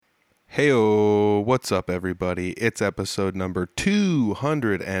Heyo, what's up, everybody? It's episode number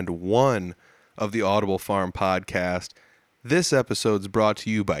 201 of the Audible Farm podcast. This episode's brought to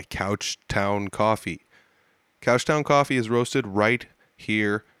you by Couchtown Coffee. Couchtown Coffee is roasted right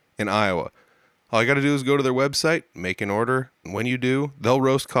here in Iowa. All you got to do is go to their website, make an order, and when you do, they'll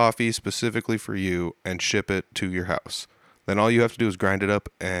roast coffee specifically for you and ship it to your house. Then all you have to do is grind it up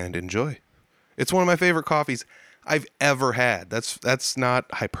and enjoy. It's one of my favorite coffees I've ever had. That's not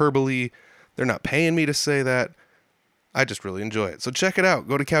hyperbole. They're not paying me to say that. I just really enjoy it. So check it out.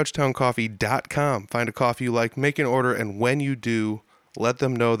 Go to couchtowncoffee.com. Find a coffee you like, make an order, and when you do, let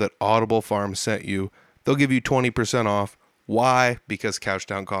them know that Audible Farm sent you. They'll give you 20% off. Why? Because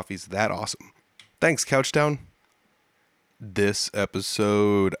Couchtown Coffee's that awesome. Thanks, Couchtown. This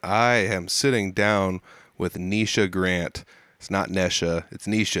episode, I am sitting down with Nisha Grant. It's not Nesha, it's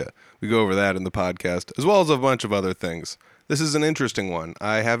Nisha. We go over that in the podcast, as well as a bunch of other things. This is an interesting one.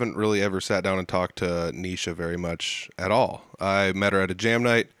 I haven't really ever sat down and talked to Nisha very much at all. I met her at a jam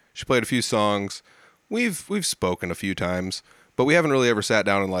night. She played a few songs. We've spoken a few times, but we haven't really ever sat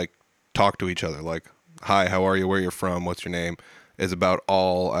down and talked to each other. Like, hi, how are you? Where you're from? What's your name? Is about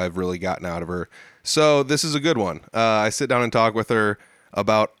all I've really gotten out of her. So this is a good one. I sit down and talk with her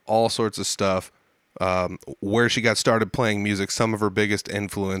about all sorts of stuff. Where she got started playing music, some of her biggest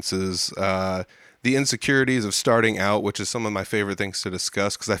influences, the insecurities of starting out, which is some of my favorite things to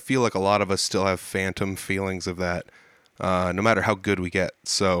discuss, because I feel like a lot of us still have phantom feelings of that, no matter how good we get.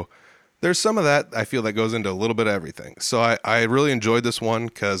 So there's some of that I feel that goes into a little bit of everything. So I really enjoyed this one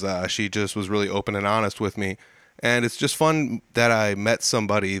because she just was really open and honest with me. And it's just fun that I met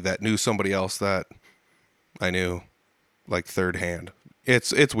somebody that knew somebody else that I knew like third hand.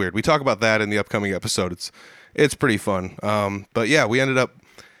 It's weird. We talk about that in the upcoming episode. It's pretty fun. But yeah, we ended up,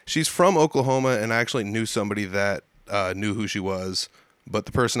 she's from Oklahoma, and I actually knew somebody that knew who she was, but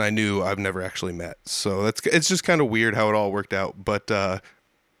the person I knew I've never actually met. So it's just kind of weird how it all worked out. But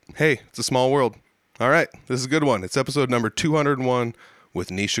hey, it's a small world. All right, this is a good one. It's episode number 201 with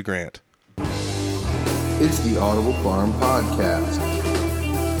Nisha Grant. It's the Audible Farm Podcast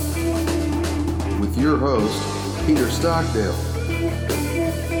with your host, Peter Stockdale.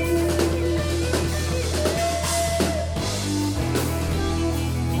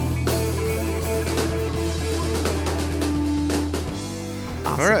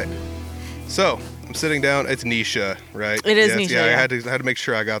 All right. So I'm sitting down. It's Nisha, right? It is Nisha. Yeah, Yeah. I had to make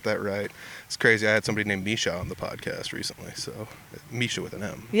sure I got that right. It's crazy. I had somebody named Misha on the podcast recently. So Misha with an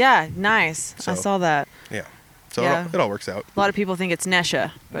M. Yeah, nice. So, I saw that. Yeah. So Yeah. It all works out. A lot of people think it's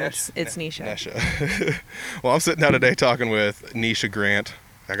Nesha, but it's Nisha. Nisha. Well, I'm sitting down today talking with Nisha Grant.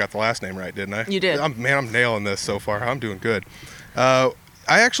 I got the last name right, didn't I? You did. I'm nailing this so far. I'm doing good.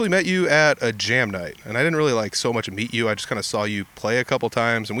 I actually met you at a jam night, and I didn't really so much meet you. I just kind of saw you play a couple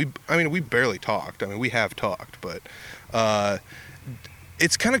times, and we barely talked. I mean, we have talked, but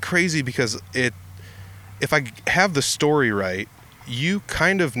it's kind of crazy because if I have the story right, you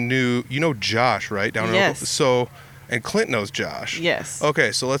kind of knew, Josh, right? Down in Yes. So, and Clint knows Josh. Yes.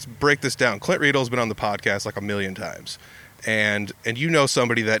 Okay, so let's break this down. Clint Riedel's been on the podcast like a million times, and you know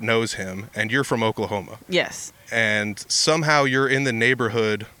somebody that knows him, and you're from Oklahoma. Yes. And somehow you're in the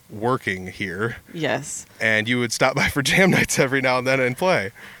neighborhood working here. Yes. And you would stop by for jam nights every now and then and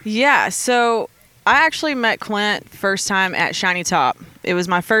play. Yeah, so I actually met Clint first time at Shiny Top. It was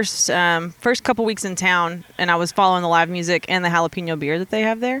my first couple weeks in town, and I was following the live music and the jalapeno beer that they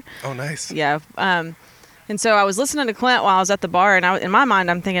have there. Oh, nice. Yeah. And so I was listening to Clint while I was at the bar, and in my mind,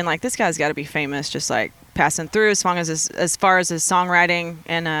 I'm thinking, this guy's got to be famous, just passing through as far as his songwriting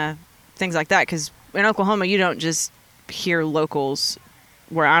and things like that, because in Oklahoma, you don't just hear locals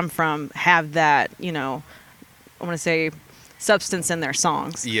where I'm from have that, I want to say substance in their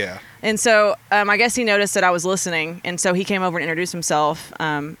songs. Yeah. And so I guess he noticed that I was listening, and so he came over and introduced himself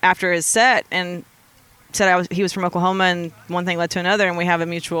after his set and said he was from Oklahoma, and one thing led to another, and we have a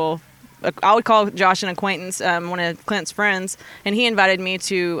mutual, I would call Josh an acquaintance, one of Clint's friends, and he invited me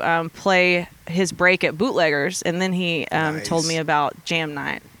to play his break at Bootleggers, and then he Nice. told me about jam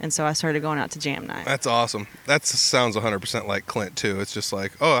night, and so I started going out to jam night. That's awesome. That sounds 100% like Clint, too. It's just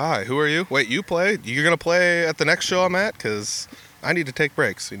like, oh, hi, who are you? Wait, you play? You're going to play at the next show I'm at? Because I need to take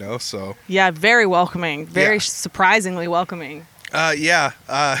breaks, so. Yeah, very welcoming, very Yeah. surprisingly welcoming. Yeah.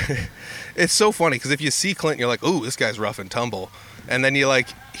 It's so funny, because if you see Clint, you're like, ooh, this guy's rough and tumble. And then you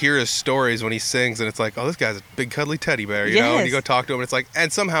hear his stories when he sings, and it's like, oh, this guy's a big cuddly teddy bear, you know? And you go talk to him, and it's like,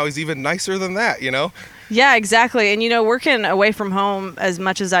 and somehow he's even nicer than that, you know? Yeah, exactly. And, working away from home as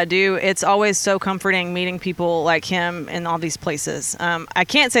much as I do, it's always so comforting meeting people like him in all these places. I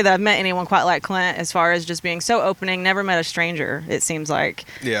can't say that I've met anyone quite like Clint as far as just being so opening, never met a stranger, it seems like.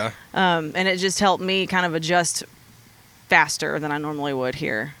 Yeah. And it just helped me kind of adjust faster than I normally would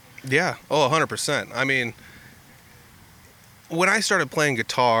here. Yeah. Oh, 100%. I mean, when I started playing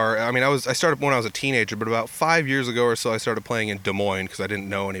guitar, I started when I was a teenager, but about 5 years ago or so, I started playing in Des Moines because I didn't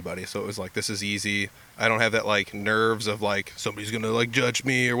know anybody. So it was like, this is easy. I don't have that like nerves of like somebody's gonna like judge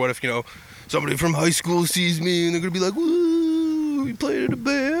me, or what if somebody from high school sees me and they're gonna be like, "Woo, you played in a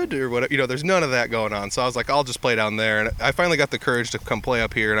band," or whatever. There's none of that going on. So I was like, I'll just play down there, and I finally got the courage to come play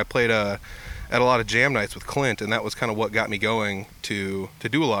up here, and I played at a lot of jam nights with Clint, and that was kind of what got me going to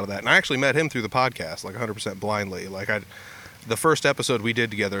do a lot of that. And I actually met him through the podcast, like 100% blindly. The first episode we did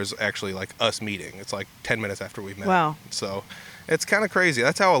together is actually like us meeting. It's like 10 minutes after we met. Wow. So it's kind of crazy.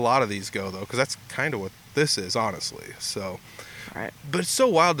 That's how a lot of these go, though, because that's kind of what this is, honestly. So, Right. But it's so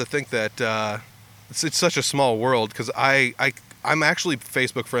wild to think that it's such a small world, because I'm actually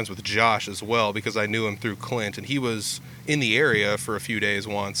Facebook friends with Josh as well, because I knew him through Clint, and he was in the area for a few days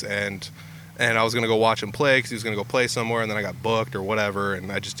once, and I was going to go watch him play because he was going to go play somewhere, and then I got booked or whatever,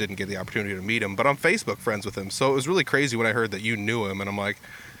 and I just didn't get the opportunity to meet him. But I'm Facebook friends with him, so it was really crazy when I heard that you knew him, and I'm like,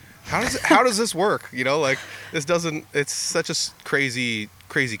 how does this work? It's such a crazy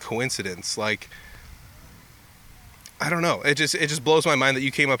coincidence. Like, I don't know. It just blows my mind that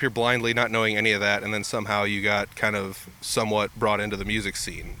you came up here blindly, not knowing any of that, and then somehow you got kind of somewhat brought into the music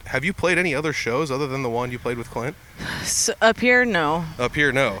scene. Have you played any other shows other than the one you played with Clint? So up here, no. Up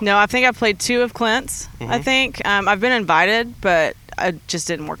here, no. No, I think I played 2 of Clint's. Mm-hmm. I think I've been invited, but it just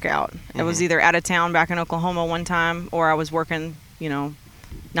didn't work out. Mm-hmm. I was either out of town back in Oklahoma one time, or I was working,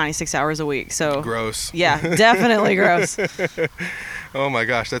 96 hours a week. So Gross. Yeah, definitely gross. Oh my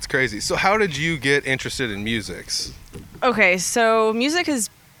gosh, that's crazy. So how did you get interested in music? Okay, so music has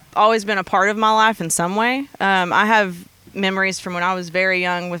always been a part of my life in some way. I have memories from when I was very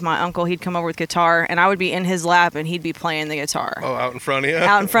young with my uncle. He'd come over with guitar, and I would be in his lap, and he'd be playing the guitar. Oh, out in front of you?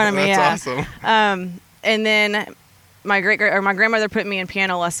 Out in front of me, That's yeah. awesome. And then my grandmother put me in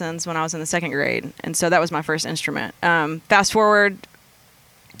piano lessons when I was in the 2nd grade, and so that was my first instrument. Fast forward,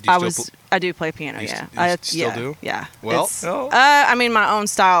 I do play piano. You still do? Yeah. Well, my own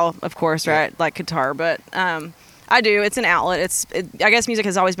style, of course, right? Like guitar, but I do. It's an outlet. I guess music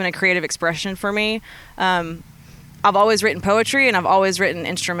has always been a creative expression for me. I've always written poetry and I've always written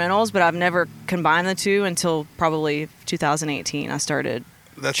instrumentals, but I've never combined the two until probably 2018. I started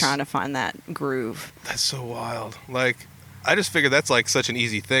trying to find that groove. That's so wild. Like, I just figured that's like such an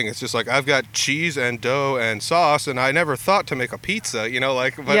easy thing. It's just like, I've got cheese and dough and sauce, and I never thought to make a pizza,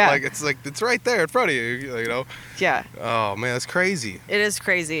 it's right there in front of you, Yeah. Oh man, that's crazy. It is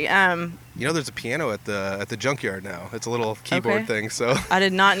crazy. There's a piano at the junkyard now. It's a little keyboard thing, so I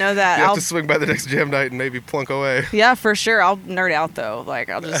did not know that. you have to swing by the next jam night and maybe plunk away. Yeah, for sure. I'll nerd out though. Like,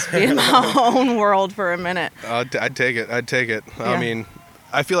 I'll just be in my own world for a minute. I'd take it. Yeah. I mean,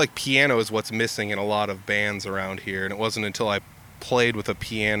 I feel like piano is what's missing in a lot of bands around here, and it wasn't until I played with a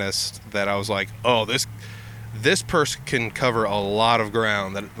pianist that I was like, oh, this person can cover a lot of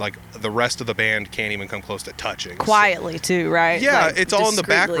ground that like the rest of the band can't even come close to touching. Quietly too, right? Yeah, like, it's all in the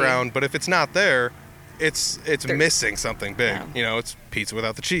discreetly. background, but if it's not there, it's missing something big. Yeah. It's pizza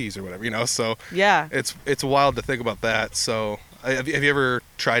without the cheese or whatever. So yeah, it's wild to think about that. So have you ever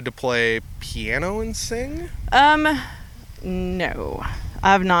tried to play piano and sing? No,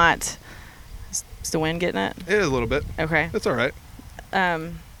 I've not. Is the wind getting it? It is a little bit. Okay. That's all right.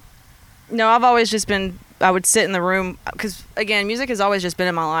 No, I've always just been, I would sit in the room, because again, music has always just been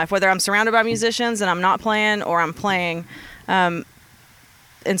in my life, whether I'm surrounded by musicians and I'm not playing or I'm playing. And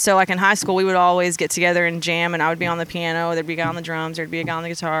so like in high school, we would always get together and jam, and I would be on the piano, there'd be a guy on the drums, there'd be a guy on the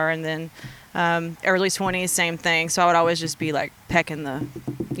guitar, and then early 20s, same thing. So I would always just be like pecking the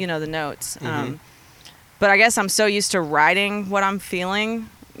notes. Mm-hmm. But I guess I'm so used to writing what I'm feeling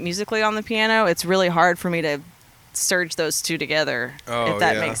musically on the piano, it's really hard for me to surge those two together, if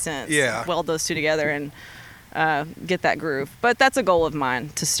that makes sense. Yeah. Weld those two together and get that groove. But that's a goal of mine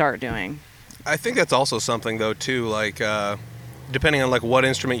to start doing. I think that's also something, though, too, like, depending on, like, what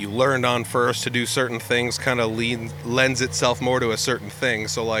instrument you learned on first to do certain things kind of lends itself more to a certain thing.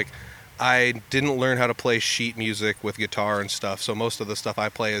 So, like, I didn't learn how to play sheet music with guitar and stuff, so most of the stuff I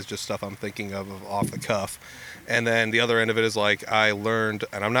play is just stuff I'm thinking of off the cuff. And then the other end of it is like I learned,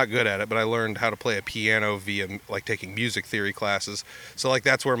 and I'm not good at it, but I learned how to play a piano via like taking music theory classes. So like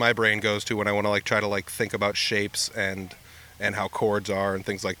that's where my brain goes to when I want to like try to like think about shapes and and how chords are and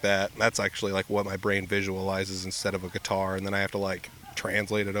things like that. That's actually like what my brain visualizes instead of a guitar, and then I have to like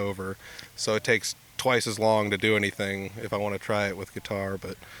translate it over. So it takes twice as long to do anything if I want to try it with guitar.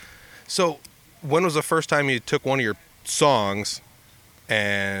 But so when was the first time you took one of your songs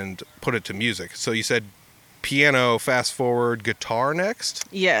and put it to music? So you said piano, fast forward, guitar next?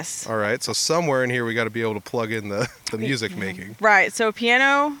 Yes. All right, so somewhere in here we got to be able to plug in the music making. Right. So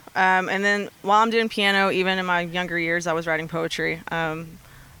piano, and then while I'm doing piano, even in my younger years, I was writing poetry. I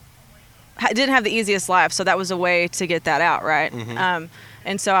didn't have the easiest life, so that was a way to get that out, right?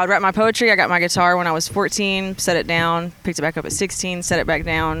 And so I'd write my poetry. I got my guitar when I was 14, set it down, picked it back up at 16, set it back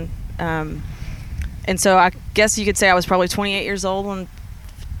down. And so I guess you could say I was probably 28 years old when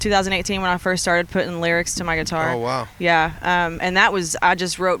 2018 when I first started putting lyrics to my guitar. Oh, wow. Yeah. And that was, I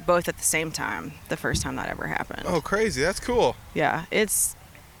just wrote both at the same time, the first time that ever happened. Oh, crazy. That's cool. Yeah. It's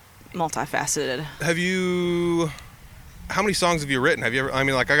multifaceted. Have you, how many songs have you written? Have you ever, I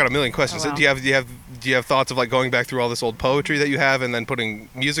mean, like, I got a million questions. Oh, wow. Do you have thoughts of like going back through all this old poetry that you have and then putting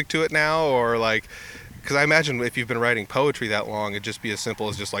music to it now? Or like, because I imagine if you've been writing poetry that long, it'd just be as simple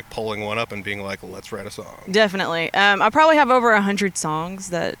as just like pulling one up and being like, let's write a song. Definitely. I probably have over 100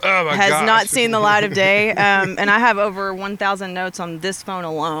 songs that has gosh. not seen the light of day. And I have over 1,000 notes on this phone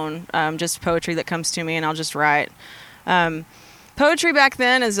alone, just poetry that comes to me, and I'll just write. Poetry back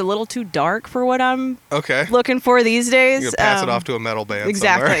then is a little too dark for what I'm looking for these days. You pass it off to a metal band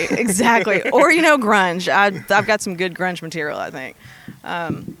exactly, somewhere. Exactly. Or, grunge. I've got some good grunge material, I think.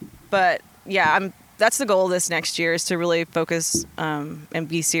 But, yeah, that's the goal this next year, is to really focus and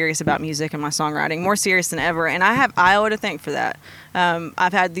be serious about music and my songwriting, more serious than ever. And I have Iowa to thank for that.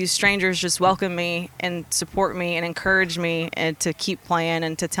 I've had these strangers just welcome me and support me and encourage me and to keep playing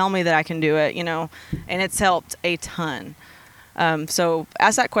and to tell me that I can do it, and it's helped a ton. So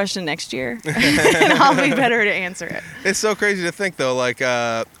ask that question next year and I'll be better to answer it. It's so crazy to think though, like,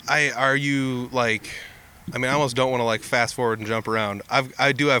 I almost don't want to like fast forward and jump around.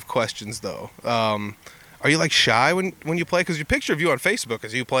 I do have questions though. Are you like shy when you play? Because your picture of you on Facebook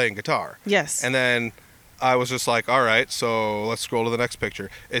is you playing guitar. Yes. And then I was just like, all right, so let's scroll to the next picture.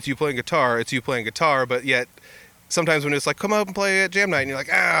 It's you playing guitar, but yet sometimes when it's like, come up and play at jam night, and you're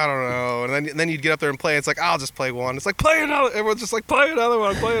like, I don't know. And then you'd get up there and play, and it's like, I'll just play one. It's like, play another. Everyone's just like, play another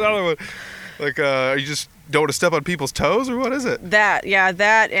one. Like, you just don't want to step on people's toes, or what is it? That,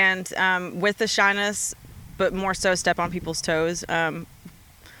 and with the shyness, but more so step on people's toes.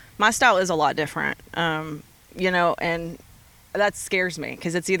 My style is a lot different, and that scares me,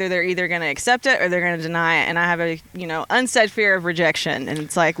 because it's they're either going to accept it or they're going to deny it, and I have a unsaid fear of rejection, and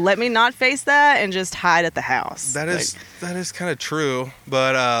it's like, let me not face that and just hide at the house. That is kind of true,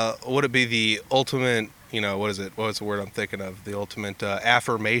 but would it be the ultimate, what is it? What's the word I'm thinking of? The ultimate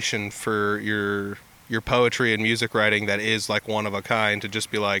affirmation for your poetry and music writing that is like one of a kind, to just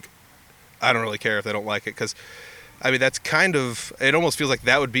be like, I don't really care if they don't like it, because that's kind of, it almost feels like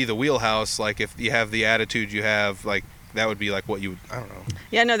that would be the wheelhouse. Like if you have the attitude you have, like that would be like what you, I don't know.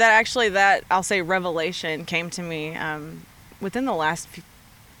 Yeah, no, that I'll say revelation came to me within the last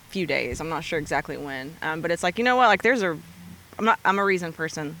few days. I'm not sure exactly when, but it's like, you know what? Like I'm a reason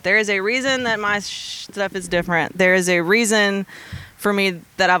person. There is a reason that my stuff is different. There is a reason for me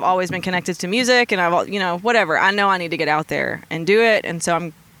that I've always been connected to music, and I've, whatever. I know I need to get out there and do it, and so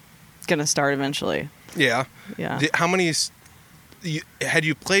I'm gonna start eventually. Yeah. How many had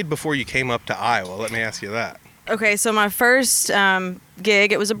you played before you came up to Iowa? Let me ask you that. Okay, so my first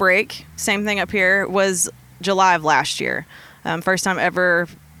gig, it was a break. Same thing up here, was July of last year. First time ever,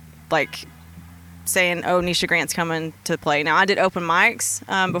 like, saying, oh, Nisha Grant's coming to play. Now, I did open mics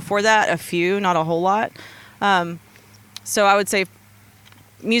before that, a few, not a whole lot. So I would say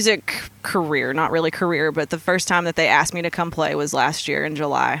music career, not really career, but the first time that they asked me to come play was last year in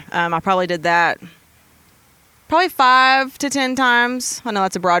July. I probably did that probably 5 to 10 times. I know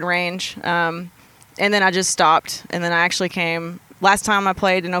that's a broad range. And then I just stopped. And then I actually came, last time I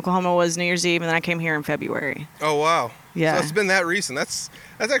played in Oklahoma was New Year's Eve, and then I came here in February. Oh, wow. Yeah. So it's been that recent. That's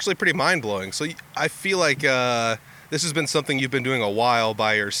actually pretty mind-blowing. So I feel like this has been something you've been doing a while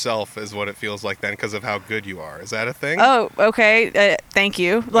by yourself, is what it feels like then, because of how good you are. Is that a thing? Oh, okay. Thank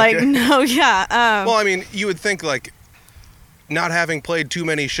you. Like, okay. No, yeah. Well, you would think, like, not having played too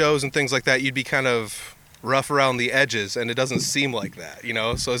many shows and things like that, you'd be kind of rough around the edges, and it doesn't seem like that,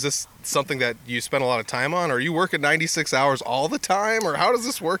 So is this something that you spend a lot of time on? Are you working 96 hours all the time, or how does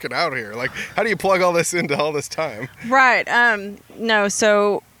this working out here? Like, how do you plug all this into all this time? Right. No,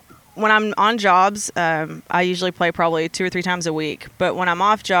 so when I'm on jobs, I usually play probably 2 or 3 times a week. But when I'm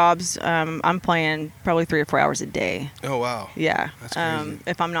off jobs, I'm playing probably 3 or 4 hours a day. Oh wow. Yeah. That's crazy.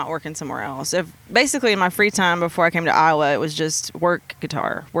 If I'm not working somewhere else. If basically in my free time before I came to Iowa, it was just work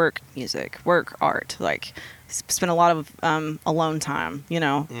guitar, work music, work art. Like spend a lot of alone time,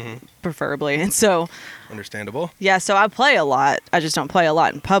 preferably. And so Understandable. yeah, so I play a lot. I just don't play a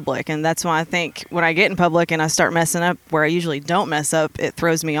lot in public, and that's why I think when I get in public and I start messing up where I usually don't mess up, it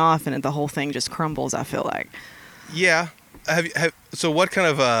throws me off and the whole thing just crumbles, I feel like. Yeah. So what kind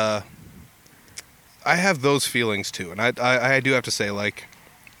of I have those feelings too, and I do have to say, like,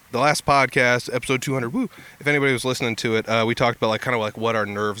 the last podcast, episode 200, woo, if anybody was listening to it, we talked about like kind of like what our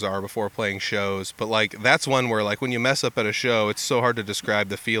nerves are before playing shows. But like that's one where like when you mess up at a show, it's so hard to describe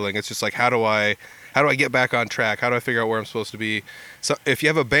the feeling. It's just like how do I get back on track? How do I figure out where I'm supposed to be? So if you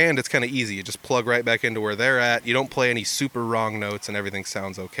have a band, it's kind of easy. You just plug right back into where they're at. You don't play any super wrong notes and everything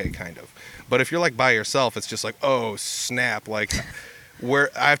sounds okay, kind of. But if you're like by yourself, it's just like, oh snap, like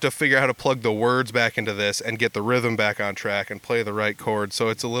where I have to figure out how to plug the words back into this and get the rhythm back on track and play the right chord. So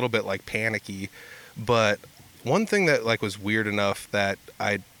it's a little bit like panicky. But one thing that like was weird enough that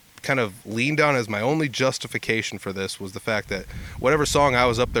I kind of leaned on as my only justification for this was the fact that whatever song I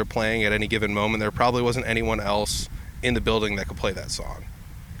was up there playing at any given moment, there probably wasn't anyone else in the building that could play that song.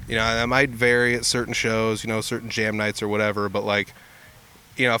 That might vary at certain shows, certain jam nights or whatever, but like,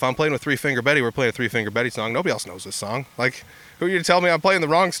 if I'm playing with Three Finger Betty, we're playing a Three Finger Betty song. Nobody else knows this song. Like, who are you to tell me I'm playing the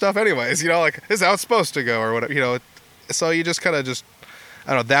wrong stuff anyways? Like, this is how it's supposed to go or whatever, So you just kind of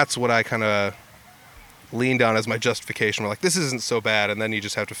I don't know, that's what I kind of leaned on as my justification. We're like, this isn't so bad, and then you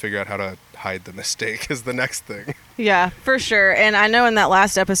just have to figure out how to hide the mistake is the next thing. Yeah, for sure. And I know in that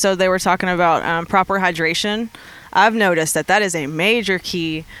last episode they were talking about proper hydration. I've noticed that is a major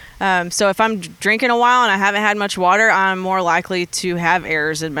key. So if I'm drinking a while and I haven't had much water, I'm more likely to have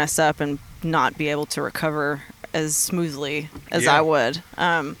errors and mess up and not be able to recover as smoothly as I would.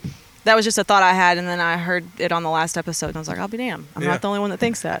 That was just a thought I had, and then I heard it on the last episode, and I was like, I'll be damned. I'm not the only one that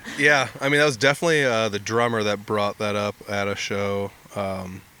thinks that. Yeah, I mean, that was definitely the drummer that brought that up at a show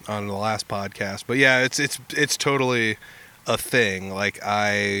on the last podcast. But yeah, it's totally a thing. Like,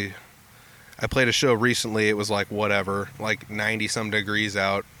 I played a show recently, it was like whatever, like 90-some degrees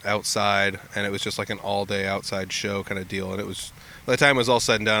outside, and it was just like an all-day outside show kind of deal, and it was... By the time it was all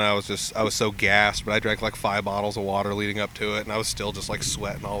said and done, I was so gassed, but I drank like 5 bottles of water leading up to it, and I was still just like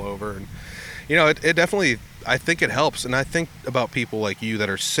sweating all over. And it definitely, I think it helps. And I think about people like you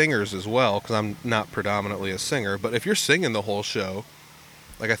that are singers as well, because I'm not predominantly a singer, but if you're singing the whole show,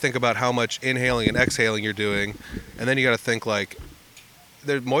 like I think about how much inhaling and exhaling you're doing, and then you got to think like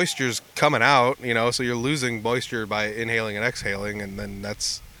the moisture's coming out, so you're losing moisture by inhaling and exhaling, and then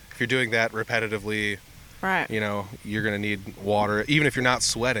if you're doing that repetitively. Right. You're going to need water, even if you're not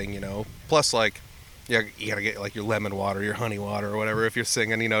sweating, Plus, like, you got to get, like, your lemon water, your honey water, or whatever if you're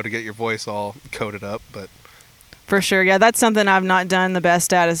singing, to get your voice all coated up. But for sure. Yeah, that's something I've not done the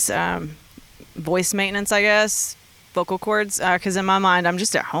best at is voice maintenance, I guess, vocal cords. Because in my mind, I'm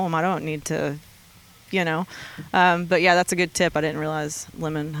just at home. I don't need to, But, yeah, that's a good tip. I didn't realize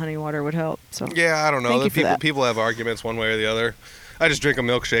lemon honey water would help. So yeah, I don't know. Thank you for that. People have arguments one way or the other. I just drink a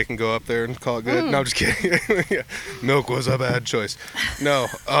milkshake and go up there and call it good. No, I'm just kidding. Yeah. Milk was a bad choice. No.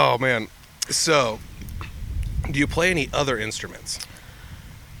 Oh, man. So, do you play any other instruments?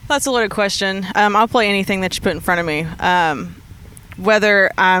 That's a loaded question. I'll play anything that you put in front of me.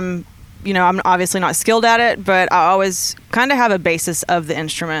 Whether I'm obviously not skilled at it, but I always kind of have a basis of the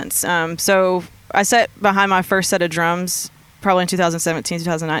instruments. So I sat behind my first set of drums probably in 2017,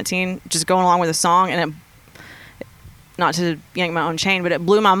 2019, just going along with a song, and not to yank my own chain, but it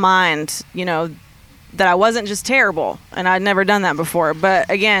blew my mind, that I wasn't just terrible, and I'd never done that before. But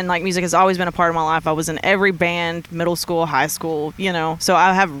again, like, music has always been a part of my life. I was in every band, middle school, high school, so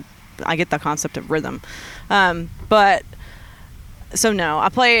I get the concept of rhythm. So no, I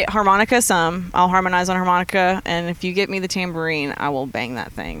play harmonica some. I'll harmonize on harmonica, and if you get me the tambourine, I will bang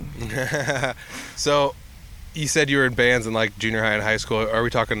that thing. So, you said you were in bands in like junior high and high school. Are we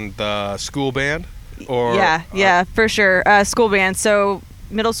talking the school band? Or yeah, for sure. School band. So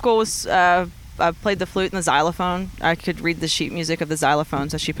middle school was I played the flute and the xylophone. I could read the sheet music of the xylophone,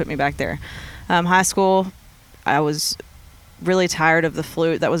 so she put me back there. High school, I was really tired of the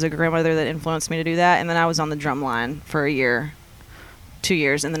flute. That was a grandmother that influenced me to do that, and then I was on the drum line for a year, 2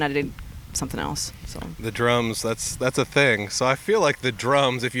 years, and then I did something else. So the drums, that's a thing. So I feel like the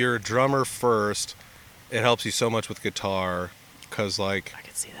drums, if you're a drummer first, it helps you so much with guitar, because like I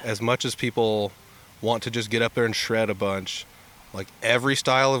could see that. As much as people want to just get up there and shred a bunch, like every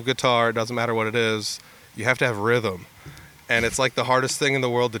style of guitar, it doesn't matter what it is, you have to have rhythm. and it's like the hardest thing in the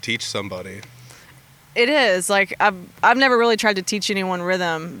world to teach somebody. It is. Like, I've never really tried to teach anyone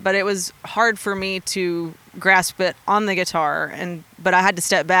rhythm, but it was hard for me to grasp it on the guitar, but I had to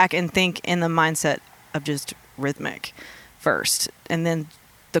step back and think in the mindset of just rhythmic first, and then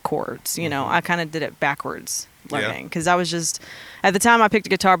the chords. You know, I kind of did it backwards learning, because I was just, at the time I picked a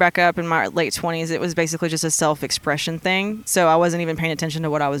guitar back up in my late 20s, it was basically just a self-expression thing, so I wasn't even paying attention to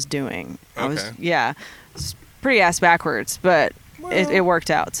what I was doing. It's pretty ass backwards, but it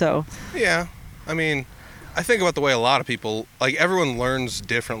worked out. So yeah, I mean, I think about the way a lot of people, like, everyone learns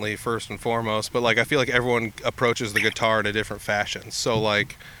differently first and foremost, but like I feel like everyone approaches the guitar in a different fashion. So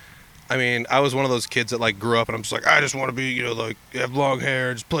like, I mean, I was one of those kids that like grew up and I'm just like, I just want to be, you know, like, have long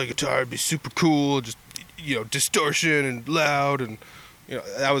hair, just play guitar, be super cool, just, you know, distortion and loud, and you know,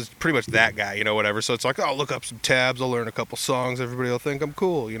 I was pretty much that guy, you know, whatever. So it's like, I'll look up some tabs, I'll learn a couple songs, everybody will think I'm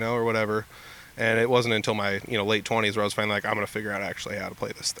cool, you know, or whatever. And it wasn't until my, you know, late 20s where I was finally like, I'm going to figure out actually how to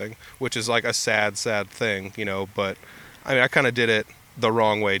play this thing, which is like a sad thing, you know. But I mean, I kind of did it the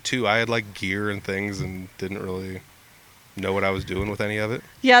wrong way too. I had like gear and things and didn't really know what I was doing with any of it.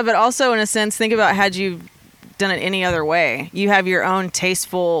 Yeah, but also in a sense, think about had you done it any other way. You have your own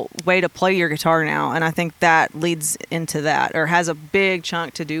tasteful way to play your guitar now, and I think that leads into that, or has a big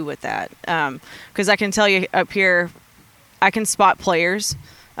chunk to do with that. Because I can tell you up here, I can spot players.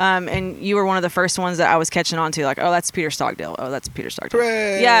 And you were one of the first ones that I was catching on to, like, oh, that's Peter Stockdale. Oh, that's Peter Stockdale.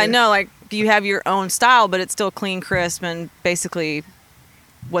 Hooray! Yeah, no, like, you have your own style, but it's still clean, crisp, and basically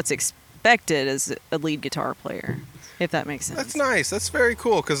what's expected as a lead guitar player, if that makes sense. That's nice. That's very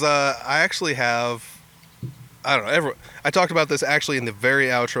cool, because I actually have, I don't know, I talked about this actually in the very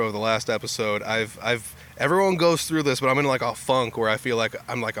outro of the last episode. Everyone goes through this, but I'm in like a funk where I feel like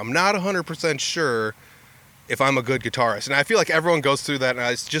I'm not 100% sure if I'm a good guitarist. And I feel like everyone goes through that, and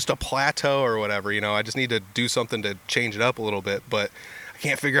it's just a plateau or whatever, you know. I just need to do something to change it up a little bit, but I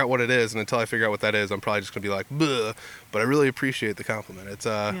can't figure out what it is, and until I figure out what that is, I'm probably just going to be like, bleh. But I really appreciate the compliment. It's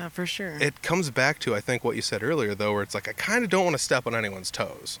yeah, for sure. It comes back to, I think, what you said earlier, though, where it's like I kind of don't want to step on anyone's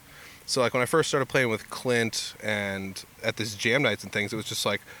toes. So like when I first started playing with Clint and at this jam nights and things, it was just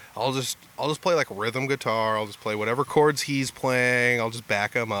like I'll just play like rhythm guitar. I'll just play whatever chords he's playing. I'll just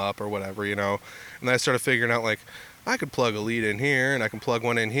back him up or whatever, you know. And then I started figuring out like I could plug a lead in here and I can plug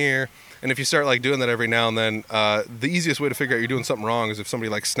one in here. And if you start like doing that every now and then, the easiest way to figure out you're doing something wrong is if somebody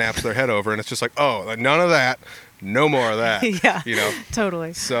like snaps their head over and it's just like, oh, none of that, no more of that. Yeah, you know,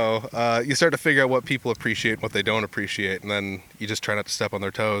 totally. So you start to figure out what people appreciate and what they don't appreciate, and then you just try not to step on their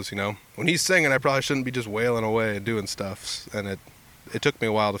toes. You know, when he's singing, I probably shouldn't be just wailing away and doing stuff. And it took me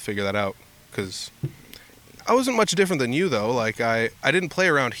a while to figure that out, because I wasn't much different than you, though. Like, I didn't play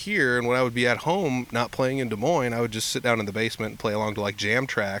around here, and when I would be at home not playing in Des Moines, I would just sit down in the basement and play along to, like, jam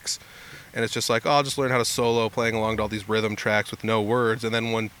tracks. And it's just like, oh, I'll just learn how to solo playing along to all these rhythm tracks with no words. And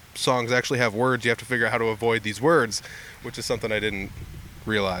then when songs actually have words, you have to figure out how to avoid these words, which is something I didn't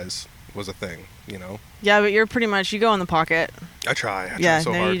realize was a thing, you know? Yeah, but you're pretty much, you go in the pocket. I try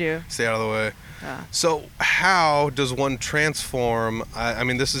so no, hard. You do. Stay out of the way. Yeah. So how does one transform, I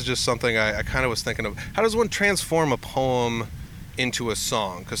mean, this is just something I kind of was thinking of. How does one transform a poem into a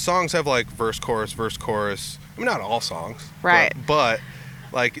song? Because songs have like verse, chorus. I mean, not all songs. Right. But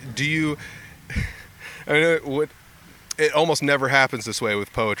like, do you, I mean, it almost never happens this way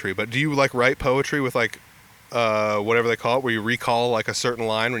with poetry, but do you like write poetry with like, whatever they call it, where you recall like a certain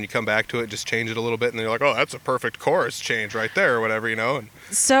line, when you come back to it, just change it a little bit, and then you're like, oh, that's a perfect chorus change right there, or whatever, you know?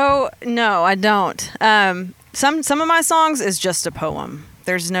 So no, I don't. Some of my songs is just a poem.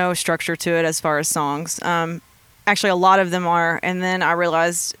 There's no structure to it as far as songs. Actually, a lot of them are, and then I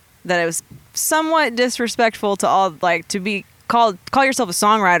realized that it was somewhat disrespectful to all, like, to call yourself a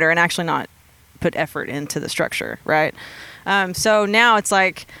songwriter and actually not put effort into the structure, right? So now it's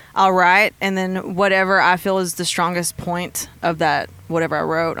like I'll write, and then whatever I feel is the strongest point of that, whatever I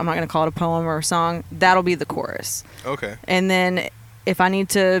wrote, I'm not going to call it a poem or a song, that'll be the chorus. Okay. And then if I need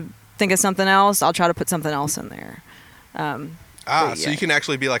to think of something else, I'll try to put something else in there. So you can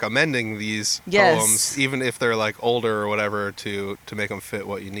actually be like amending these poems, even if they're like older or whatever, to make them fit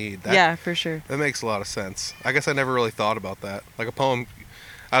what you need. Yeah, for sure. That makes a lot of sense. I guess I never really thought about that. Like a poem,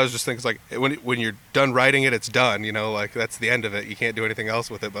 I was just thinking, like, when you're done writing it, it's done, you know, like that's the end of it. You can't do anything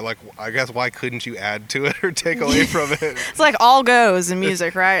else with it. But like, I guess why couldn't you add to it or take away from it? It's like all goes in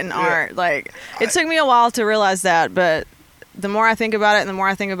music, right? And art. Like, it took me a while to realize that, but the more I think about it and the more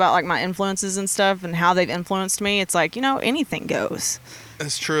I think about like my influences and stuff and how they've influenced me, it's like, you know, anything goes.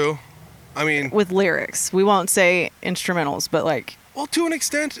 That's true. I mean, with lyrics, we won't say instrumentals, but like, well, to an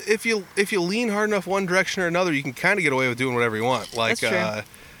extent, if you lean hard enough one direction or another, you can kind of get away with doing whatever you want. Like, that's true.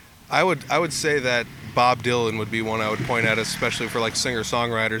 I would say that Bob Dylan would be one I would point at, especially for like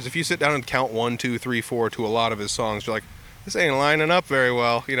singer-songwriters. If you sit down and count 1, 2, 3, 4 to a lot of his songs, you're like, this ain't lining up very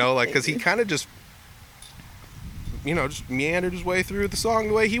well, you know, like, because he kind of just, you know, just meandered his way through the song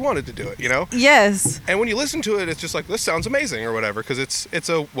the way he wanted to do it, you know? Yes. And when you listen to it, it's just like, this sounds amazing or whatever, because it's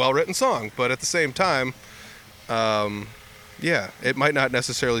a well-written song. But at the same time, yeah, it might not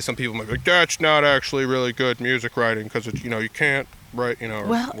necessarily, some people might be like, that's not actually really good music writing, because, you know, you can't write, you know. Or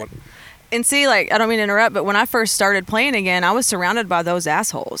Well, what. And see, like, I don't mean to interrupt, but when I first started playing again, I was surrounded by those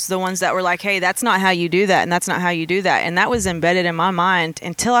assholes. The ones that were like, hey, that's not how you do that, and that's not how you do that. And that was embedded in my mind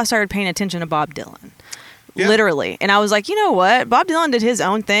until I started paying attention to Bob Dylan. Yeah. Literally. And I was like, you know what? Bob Dylan did his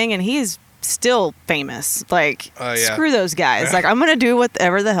own thing, and he's still famous. Like, Yeah. screw those guys. Yeah. Like, I'm going to do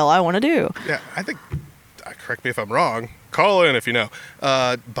whatever the hell I want to do. Yeah, I think, correct me if I'm wrong, call in if you know.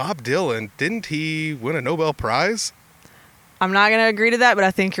 Bob Dylan, didn't he win a Nobel Prize? I'm not going to agree to that, but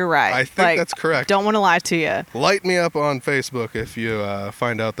I think you're right. I think Like, that's correct. Don't want to lie to you. Light me up on Facebook if you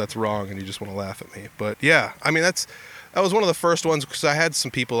find out that's wrong and you just want to laugh at me. But yeah, I mean, that was one of the first ones, because I had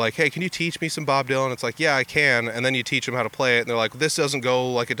some people like, hey, can you teach me some Bob Dylan? It's like, yeah, I can. And then you teach them how to play it, and they're like, this doesn't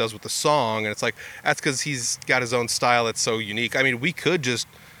go like it does with the song. And it's like, that's because he's got his own style that's so unique. I mean, we could just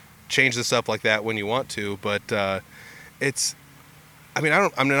change this up like that when you want to, but it's, I mean,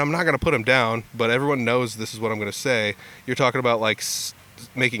 I'm not going to put him down, but everyone knows this is what I'm going to say. You're talking about like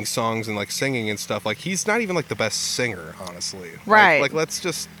making songs and like singing and stuff. Like, he's not even like the best singer, honestly. Right. Like let's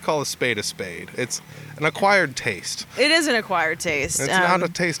just call a spade a spade. It's an acquired taste. It is an acquired taste. It's not a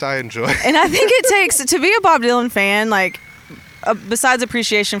taste I enjoy. And I think it takes, to be a Bob Dylan fan, like, besides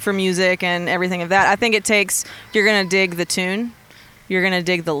appreciation for music and everything of that, I think it takes, you're going to dig the tune, you're going to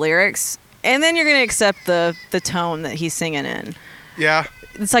dig the lyrics, and then you're going to accept the tone that he's singing in. Yeah.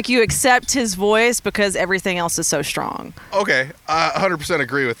 It's like you accept his voice because everything else is so strong. Okay, I 100%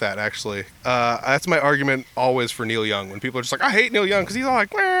 agree with that, actually. That's my argument always for Neil Young. When people are just like, I hate Neil Young because he's all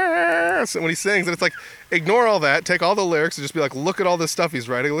like, when he sings, and it's like, ignore all that, take all the lyrics and just be like, look at all this stuff he's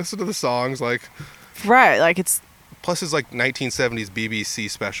writing, listen to the songs, like. Right, like it's. Plus his like 1970s BBC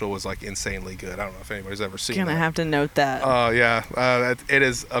special was like insanely good. I don't know if anybody's ever seen Gonna that. have to note that. Oh yeah, it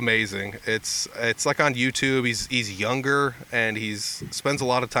is amazing. It's like on YouTube. He's younger, and he's spends a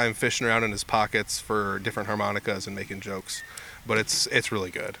lot of time fishing around in his pockets for different harmonicas and making jokes. But it's really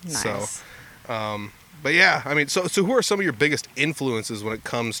good. Nice. So, but yeah, I mean, so who are some of your biggest influences when it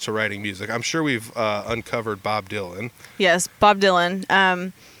comes to writing music? I'm sure we've uncovered Bob Dylan. Yes, Bob Dylan.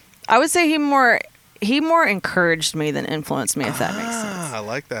 I would say he more encouraged me than influenced me, if that makes sense. I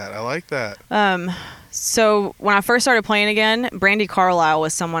like that. So when I first started playing again, Brandi Carlile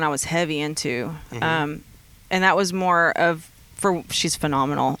was someone I was heavy into. And that was more of, she's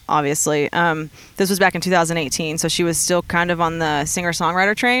phenomenal, obviously. This was back in 2018, so she was still kind of on the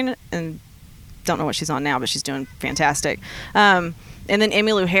singer-songwriter train, and don't know what she's on now, but she's doing fantastic. And then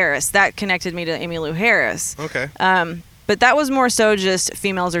Emmylou Harris, that connected me to Emmylou Harris. Okay. But that was more so just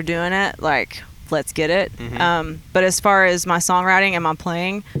females are doing it, like, let's get it. But as far as my songwriting and my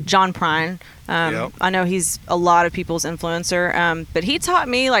playing, John Prine, Yep. I know he's a lot of people's influencer, but he taught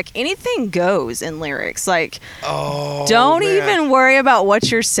me, like, anything goes in lyrics. Like, don't man. even worry about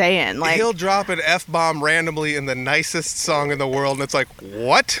what you're saying. Like, He'll drop an F-bomb randomly in the nicest song in the world, and it's like,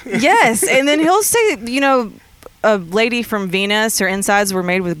 what? yes, and then he'll say, you know, a lady from Venus, her insides were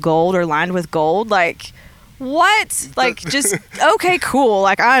made with gold or lined with gold. Like, what? Like, just, okay, cool.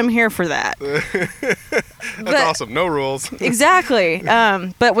 Like, I'm here for that. That's awesome. No rules. Exactly.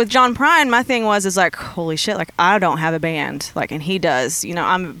 But with John Prine, my thing is like, holy shit, like, I don't have a band, like, and he does. You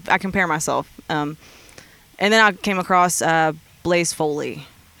know, I compare myself. And then I came across Blaze Foley.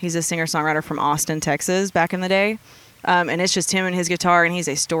 He's a singer-songwriter from Austin, Texas, back in the day. And it's just him and his guitar, and he's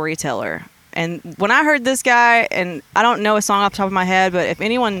a storyteller. And when I heard this guy, and I don't know a song off the top of my head, but if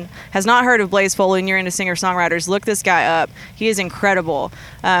anyone has not heard of Blaze Foley and you're into singer-songwriters, look this guy up. He is incredible.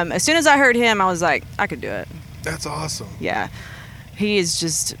 As soon as I heard him, I was like, I could do it. That's awesome. Yeah. He is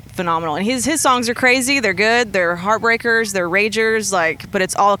just phenomenal. And his songs are crazy. They're good. They're heartbreakers. They're ragers. Like, but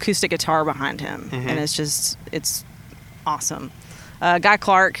it's all acoustic guitar behind him. And it's awesome. Guy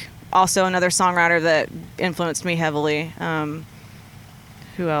Clark, also another songwriter that influenced me heavily.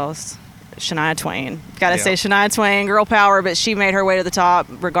 Who else? Shania Twain. Gotta say Shania Twain, girl power, but she made her way to the top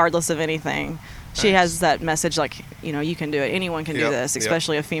regardless of anything. She has that message, like, you know, you can do it. Anyone can do this,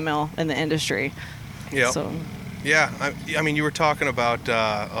 especially a female in the industry. Yeah. So. Yeah. I mean, you were talking about,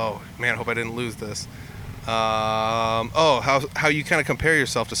 oh, man, I hope I didn't lose this. How you kind of compare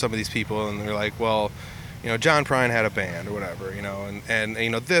yourself to some of these people, and they're like, well, you know, John Prine had a band or whatever, you know, and you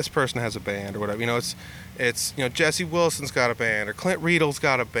know, this person has a band or whatever. You know, it's you know, Jesse Wilson's got a band, or Clint Riedl's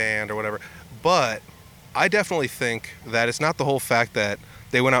got a band or whatever. But I definitely think that it's not the whole fact that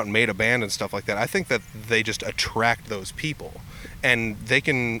they went out and made a band and stuff like that. I think that they just attract those people, and they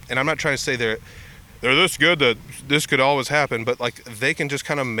can. And I'm not trying to say they're this good that this could always happen, but like they can just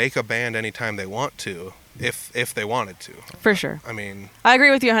kind of make a band anytime they want to, if they wanted to. For sure. I mean, I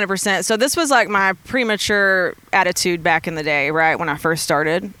agree with you 100%. So this was like my premature attitude back in the day, right, when I first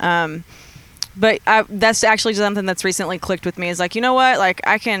started. But that's actually something that's recently clicked with me is like, you know what? Like,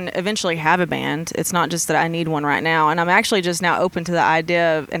 I can eventually have a band. It's not just that I need one right now. And I'm actually just now open to the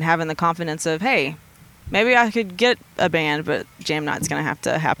idea of, and having the confidence of, hey, maybe I could get a band, but jam night's going to have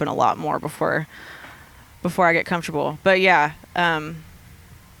to happen a lot more before I get comfortable. But yeah,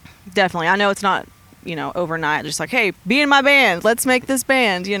 definitely. I know it's not, overnight, just like, hey, be in my band. Let's make this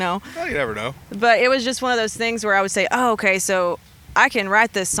band, Well, you never know. But it was just one of those things where I would say, oh, okay, so I can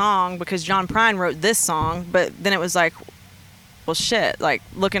write this song because John Prine wrote this song, but then it was like, well, shit, like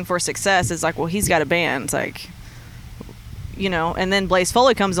looking for success is like, well, he's got a band, it's like, and then Blaze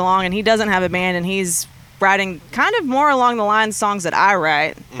Foley comes along and he doesn't have a band and he's writing kind of more along the lines songs that I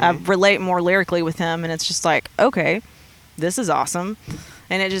write. Mm-hmm. I relate more lyrically with him, and it's just like, okay, this is awesome.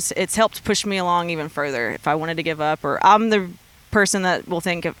 And it's helped push me along even further if I wanted to give up, or I'm the person that will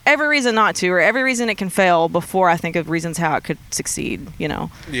think of every reason not to, or every reason it can fail before I think of reasons how it could succeed,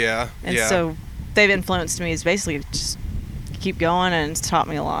 Yeah. And so they've influenced me is basically just keep going, and it's taught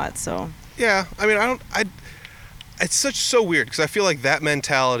me a lot. So yeah, I mean, it's so weird because I feel like that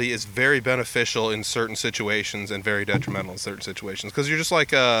mentality is very beneficial in certain situations and very detrimental in certain situations, because you're just like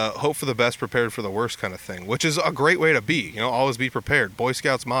hope for the best, prepared for the worst kind of thing, which is a great way to be. Always be prepared. Boy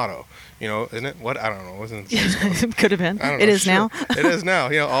Scouts motto. Isn't it? What? I don't know. Wasn't it? Could have been. I don't know. It is Sure. now. It is now.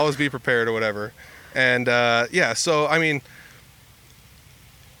 Always be prepared or whatever. And yeah, so I mean,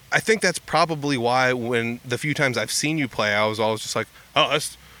 I think that's probably why when the few times I've seen you play, I was always just like, oh,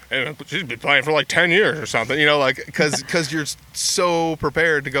 she's been playing for like 10 years or something, because you're so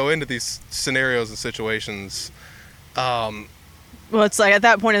prepared to go into these scenarios and situations. Well, it's like at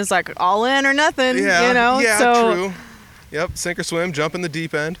that point it's like all in or nothing, Yeah, so, true. Yep, sink or swim, jump in the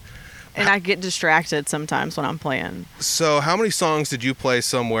deep end. and I get distracted sometimes when I'm playing. So how many songs did you play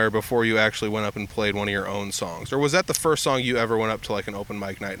somewhere before you actually went up and played one of your own songs? Or was that the first song you ever went up to like an open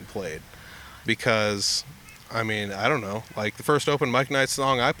mic night and played? Because I mean, I don't know. Like the first open mic night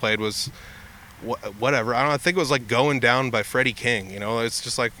song I played was whatever. I think it was like "Going Down" by Freddie King. It's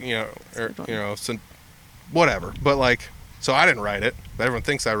just like so whatever. But like, so I didn't write it. But everyone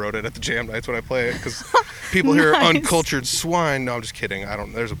thinks I wrote it at the jam nights when I play it because people hear Nice. uncultured swine. No, I'm just kidding.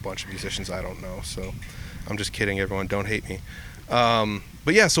 There's a bunch of musicians I don't know, so I'm just kidding. Everyone, don't hate me.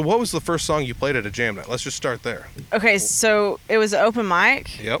 But yeah, so what was the first song you played at a jam night? Let's just start there. Okay, so it was an open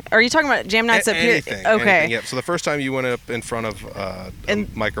mic. Yep. Are you talking about jam nights up here? Anything. Okay. Anything, yep. So the first time you went up in front of a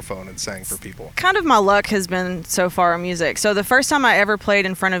microphone and sang for people. Kind of my luck has been so far in music. So the first time I ever played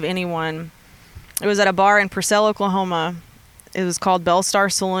in front of anyone, it was at a bar in Purcell, Oklahoma. It was called Bellstar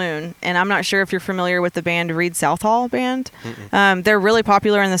Saloon, and I'm not sure if you're familiar with the band Reed Southall band. They're really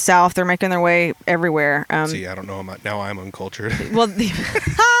popular in the South. They're making their way everywhere. See, I don't know. Now I'm uncultured. Well,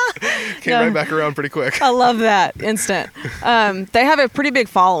 Came right back around pretty quick. I love that. Instant. They have a pretty big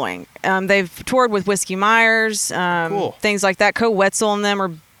following. They've toured with Whiskey Myers, Cool. things like that. Co Wetzel and them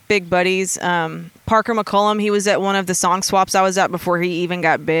are big buddies. Parker McCullum, he was at one of the song swaps I was at before he even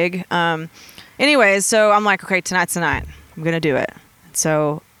got big. Anyways, so I'm like, okay, tonight's the night. I'm gonna do it.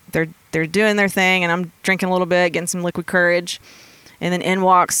 So they're doing their thing, and I'm drinking a little bit, getting some liquid courage, and then in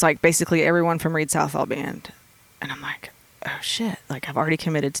walks like basically everyone from Reed Southall band, and I'm like, oh shit, like I've already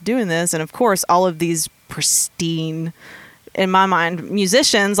committed to doing this. And of course all of these pristine, in my mind,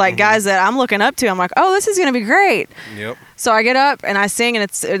 musicians, like guys that I'm looking up to, I'm like, oh, this is gonna be great. Yep. So I get up and I sing, and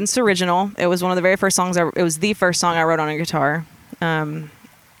it's original. It was one of the very first songs it was the first song I wrote on a guitar.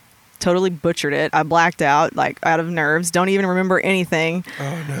 Totally butchered it. I blacked out, like out of nerves. Don't even remember anything.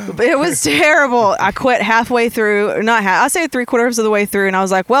 Oh no. But it was terrible. I quit halfway through, not half, I say 3/4 of the way through, and I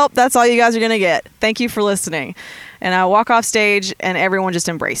was like, well, that's all you guys are going to get. Thank you for listening. And I walk off stage, and everyone just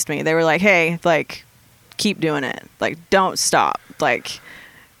embraced me. They were like, hey, like, keep doing it. Like, don't stop. Like,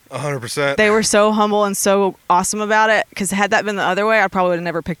 100%. they were so humble and so awesome about it, because had that been the other way, I probably would have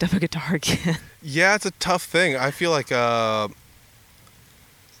never picked up a guitar again. Yeah, it's a tough thing. I feel like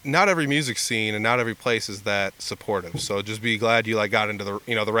not every music scene and not every place is that supportive. So just be glad you like got into the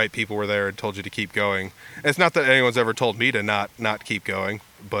the right people were there and told you to keep going. And it's not that anyone's ever told me to not keep going.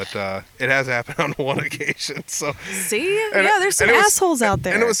 but it has happened on one occasion. So See? And Yeah, it- there's some and it was- assholes out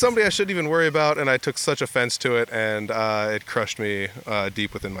there. And it was somebody I shouldn't even worry about, and I took such offense to it, and it crushed me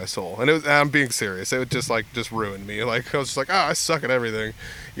deep within my soul. And I'm being serious. It would just ruined me. Like I was just like, I suck at everything,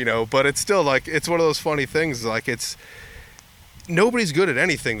 you know. But it's still like it's one of those funny things. Like nobody's good at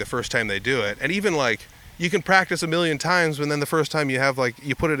anything the first time they do it, and even like you can practice a million times, but then the first time you have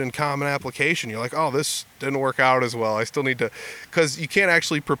you put it in common application, you're like, oh, this didn't work out as well. I still need to, because you can't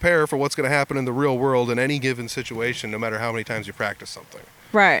actually prepare for what's going to happen in the real world in any given situation, no matter how many times you practice something.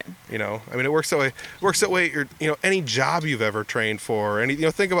 Right. You know, I mean, it works that way. It works that way. Any job you've ever trained for,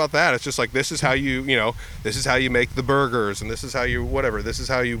 think about that. It's just like this is how this is how you make the burgers, and this is how you whatever. This is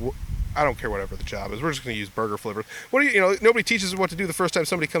how you. I don't care whatever the job is. We're just going to use burger flippers. What do nobody teaches us what to do the first time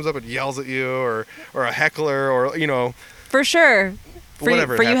somebody comes up and yells at you, or a heckler, or For sure. For you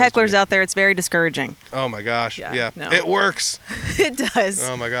whatever it happens to hecklers be. out there, it's very discouraging. Oh my gosh, yeah. No. It works. It does.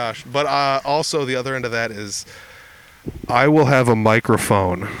 Oh my gosh. But also the other end of that is I will have a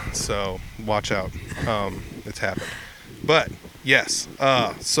microphone, so watch out. It's happened. But yes,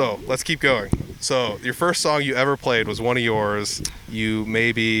 so let's keep going. So your first song you ever played was one of yours. You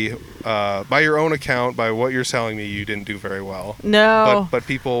maybe, by your own account, by what you're telling me, you didn't do very well. No. But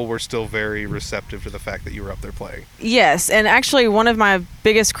people were still very receptive to the fact that you were up there playing. Yes, and actually one of my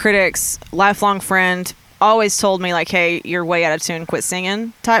biggest critics, lifelong friend, always told me like, hey, you're way out of tune, quit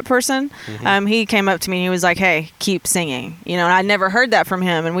singing type person. He came up to me and he was like, hey, keep singing. And I'd never heard that from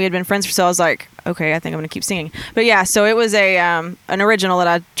him, and we had been friends for so I was like, okay, I think I'm going to keep singing. But yeah, so it was an original that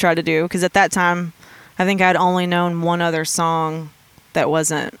I tried to do, because at that time I think I'd only known one other song that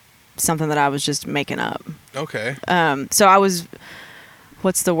wasn't something that I was just making up. Okay. So I was,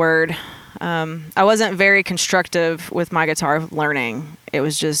 what's the word? I wasn't very constructive with my guitar learning. It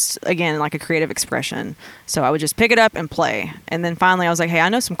was just, again, like a creative expression. So I would just pick it up and play. And then finally I was like, hey, I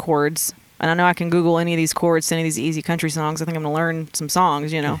know some chords, and I know I can Google any of these chords to any of these easy country songs. I think I'm going to learn some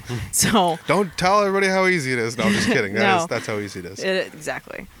songs, So Don't tell everybody how easy it is. No, I'm just kidding. No. That's how easy it is.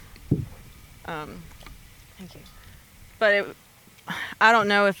 Exactly. Thank you. But I don't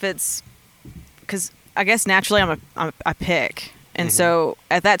know if it's because I guess naturally I pick, and so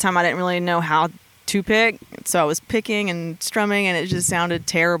at that time I didn't really know how to pick, so I was picking and strumming, and it just sounded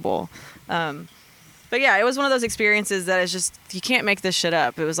terrible. But yeah, it was one of those experiences that is just, you can't make this shit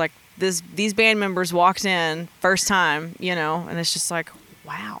up. It was like these band members walked in first time, and it's just like,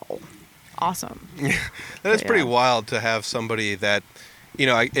 wow, awesome. That is Yeah. pretty wild to have somebody that,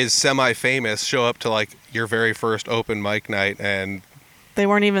 is semi-famous show up to like your very first open mic night, and They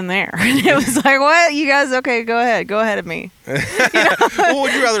weren't even there. It was like, what? You guys, okay, go ahead of me. well,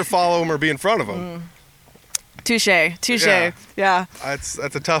 would you rather follow them or be in front of them? Touche. Yeah. Yeah. That's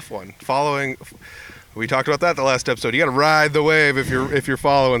a tough one. Following, we talked about that the last episode. You got to ride the wave if you're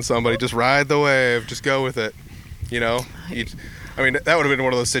following somebody. Just ride the wave. Just go with it. I mean, that would have been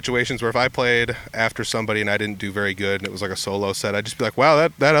one of those situations where if I played after somebody and I didn't do very good and it was like a solo set, I'd just be like, wow,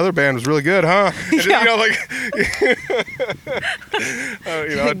 that other band was really good, huh?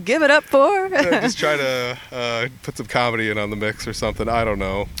 And I'd Give it up for. just try to put some comedy in on the mix or something. I don't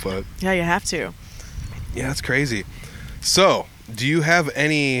know, but Yeah, you have to. yeah, that's crazy. So, do you have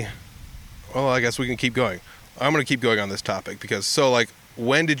any? Well, I guess we can keep going. I'm going to keep going on this topic because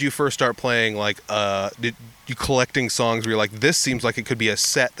when did you first start playing? Did you collecting songs where you're like, this seems like it could be a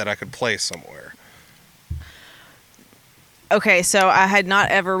set that I could play somewhere? Okay, so I had not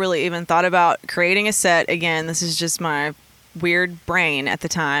ever really even thought about creating a set. Again, this is just my weird brain at the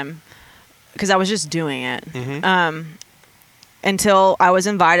time, because I was just doing it until I was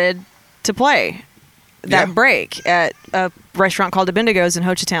invited to play that break at a restaurant called the Bendigo's in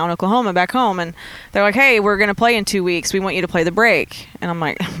Ho Chi Town, Oklahoma, back home. And they're like, hey, we're going to play in 2 weeks. We want you to play the break. And I'm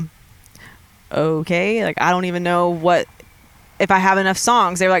like, okay. Like, I don't even know if I have enough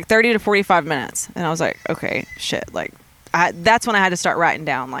songs. They were like 30 to 45 minutes. And I was like, okay, shit. Like, that's when I had to start writing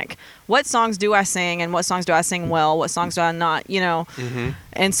down, like, what songs do I sing and what songs do I sing well? What songs do I not,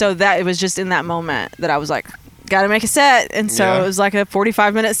 And so it was just in that moment that I was like, got to make a set. And so it was like a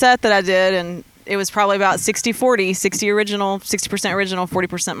 45-minute set that I did. And it was probably about 60-40, 60% original,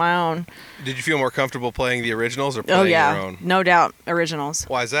 40% my own. Did you feel more comfortable playing the originals or playing your own? No doubt, originals.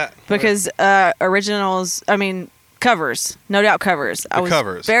 Why is that? Because covers, no doubt covers. I was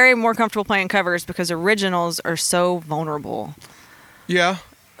covers. very more comfortable playing covers because originals are so vulnerable. Yeah.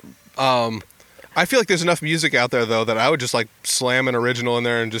 I feel like there's enough music out there though that I would just like slam an original in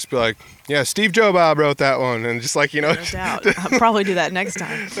there and just be like, yeah, Steve Joe Bob wrote that one, and just like, No doubt. I'll probably do that next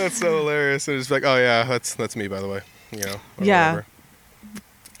time. That's so hilarious. And it's like, oh yeah, that's me, by the way. Or Yeah. whatever.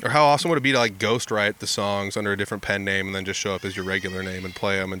 Or how awesome would it be to like ghostwrite the songs under a different pen name and then just show up as your regular name and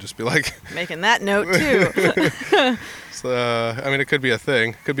play them and just be like Making that note too. So, I mean, it could be a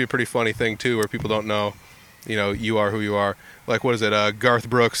thing. It could be a pretty funny thing too, where people don't know, you are who you are. Like, what is it? Garth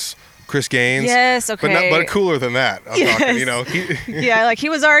Brooks, Chris Gaines. Yes, okay. But cooler than that. I'm Yes. talking. Yeah, like he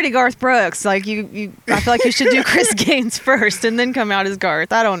was already Garth Brooks. Like you I feel like you should do Chris Gaines first and then come out as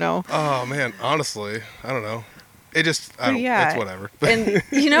Garth. I don't know. Oh man, honestly, I don't know. It just, I don't. Yeah. It's whatever. And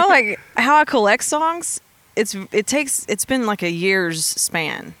like how I collect songs, it's been like a year's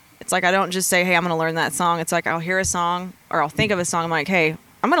span. It's like I don't just say, hey, I'm going to learn that song. It's like I'll hear a song or I'll think of a song. I'm like, hey,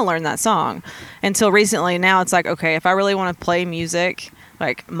 I'm going to learn that song. Until recently, now it's like, okay, if I really want to play music,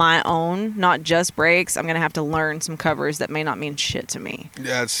 like my own, not just breaks, I'm going to have to learn some covers that may not mean shit to me.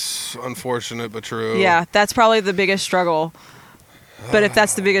 Yeah, it's unfortunate but true. Yeah, that's probably the biggest struggle. But if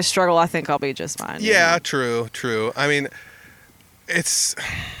that's the biggest struggle, I think I'll be just fine. Yeah, true. I mean, it's...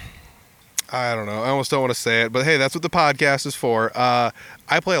 I don't know. I almost don't want to say it, but hey, that's what the podcast is for.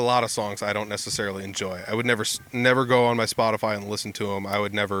 I play a lot of songs I don't necessarily enjoy. I would never go on my Spotify and listen to them. I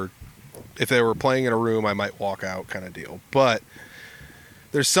would never, if they were playing in a room, I might walk out kind of deal. But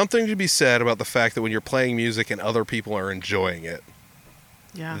there's something to be said about the fact that when you're playing music and other people are enjoying it,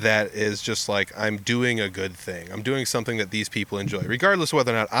 Yeah. that is just like, I'm doing a good thing. I'm doing something that these people enjoy, regardless of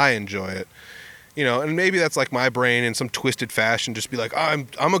whether or not I enjoy it. And maybe that's like my brain in some twisted fashion, just be like, oh,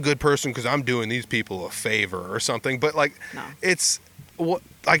 I'm a good person because I'm doing these people a favor or something. But like, No. it's what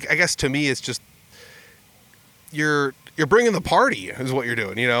I guess to me, it's just you're bringing the party is what you're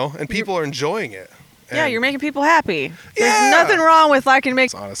doing, and people are enjoying it. Yeah, And- you're making people happy. Yeah. There's nothing wrong with liking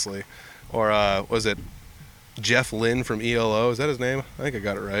make. honestly, or was it Jeff Lynne from ELO? Is that his name? I think I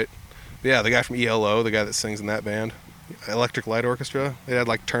got it right. But yeah, the guy from ELO, the guy that sings in that band. Electric Light Orchestra. They had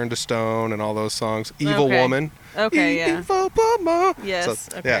like "Turn to Stone" and all those songs. "Evil Okay. Woman." Okay, yeah. Evil Woman. Yes,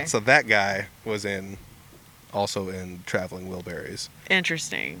 So, okay. Yeah. So that guy was also in Traveling Wilburys.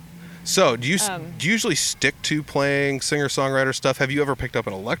 Interesting. So do you Um, usually stick to playing singer-songwriter stuff? Have you ever picked up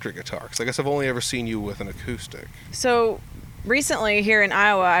an electric guitar? Because I guess I've only ever seen you with an acoustic. So recently here in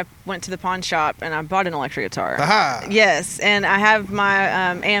Iowa, I went to the pawn shop and I bought an electric guitar. Aha! Yes, and I have my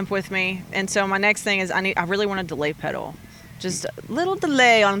amp with me, and so my next thing is I really want a delay pedal, just a little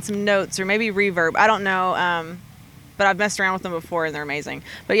delay on some notes or maybe reverb. I don't know, but I've messed around with them before and they're amazing.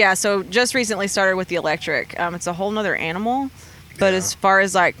 But yeah, so just recently started with the electric. It's a whole nother animal, but Yeah. as far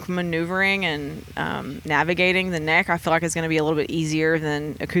as like maneuvering and navigating the neck, I feel like it's going to be a little bit easier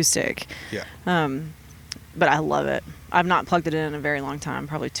than acoustic. Yeah. But I love it. I've not plugged it in a very long time,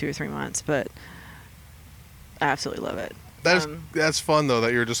 probably 2 or 3 months, but I absolutely love it. That's fun though.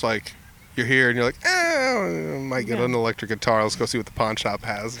 That you're just like you're here and you're like, I might get Yeah. an electric guitar. Let's go see what the pawn shop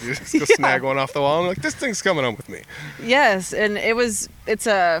has. You just go Yeah. snag one off the wall. And you're like, this thing's coming home with me. Yes, and it's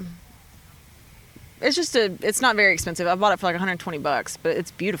not very expensive. I bought it for like $120, but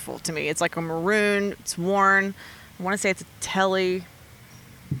it's beautiful to me. It's like a maroon. It's worn. I want to say it's a Telly.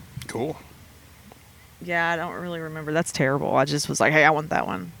 Cool. Yeah, I don't really remember. That's terrible. I just was like, hey, I want that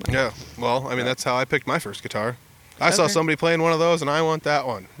one. Yeah. Well, I mean, that's how I picked my first guitar. I saw Okay. somebody playing one of those, and I want that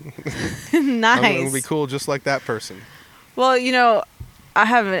one. I'm Nice. going to be cool just like that person. Well, I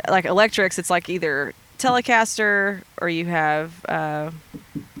have like electrics. It's like either Telecaster or you have The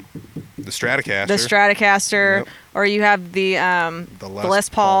Stratocaster. the Stratocaster, Yep. or you have the Les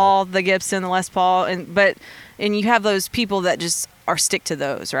Paul, the Gibson, the Les Paul, and you have those people that just are stick to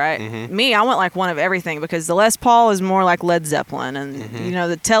those, right? Mhm. Me, I want like one of everything because the Les Paul is more like Led Zeppelin, and Mhm.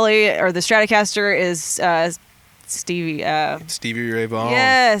 the Telly or the Stratocaster is Stevie. Stevie Ray Vaughan.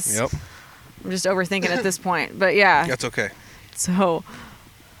 Yes. Yep. I'm just overthinking at this point, but yeah. That's okay. So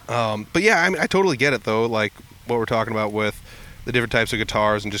But yeah, I mean, I totally get it though. Like what we're talking about with the different types of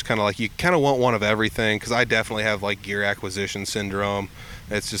guitars and just kind of like you kind of want one of everything. Because I definitely have like gear acquisition syndrome.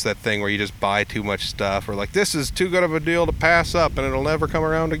 It's just that thing where you just buy too much stuff, or like this is too good of a deal to pass up, and it'll never come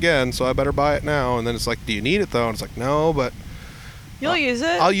around again. So I better buy it now. And then it's like, do you need it though? And it's like, no, but you'll use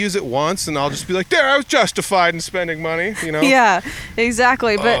it. I'll use it once, and I'll just be like, there, I was justified in spending money. Yeah,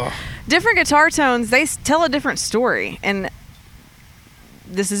 exactly. But Ugh. different guitar tones, they tell a different story. And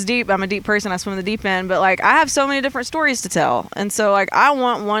this is deep. I'm a deep person. I swim in the deep end. But like, I have so many different stories to tell. And so like, I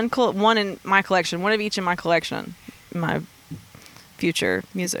want one in my collection, one of each in my collection, my future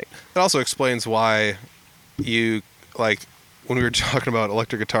music. It also explains why you like when we were talking about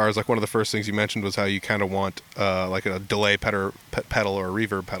electric guitars. Like one of the first things you mentioned was how you kind of want like a delay pedal or a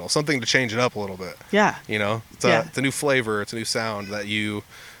reverb pedal, something to change it up a little bit. Yeah. It's a new flavor. It's a new sound that you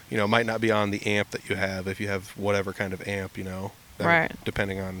might not be on the amp that you have if you have whatever kind of amp. That- Right.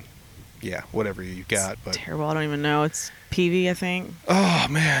 Depending on yeah, whatever you got. But Terrible. I don't even know. It's Peavey, I think. oh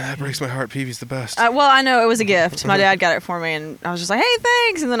man, that breaks my heart. Peavy's the best. Well, I know it was a gift. My dad got it for me, and I was just like, "Hey,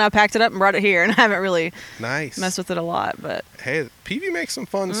 thanks!" And then I packed it up and brought it here, and I haven't really Nice. messed with it a lot. But Hey, Peavy makes some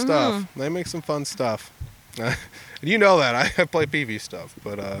fun stuff. They make some fun stuff. You know that. I play Peavy stuff,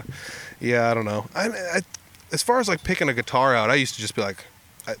 but yeah, I don't know. I as far as like picking a guitar out, I used to just be like,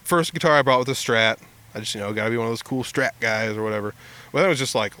 first guitar I brought with a Strat. I just, got to be one of those cool Strat guys or whatever. But then it was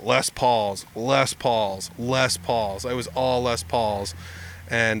just like Les Pauls, Les Pauls, Les Pauls. It was all Les Pauls.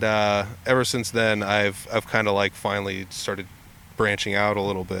 And ever since then, I've kind of like finally started branching out a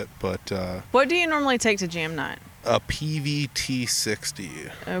little bit. But what do you normally take to jam night? a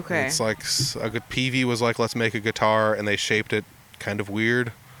PVT60. Okay. It's like a good PV was like, let's make a guitar, and they shaped it kind of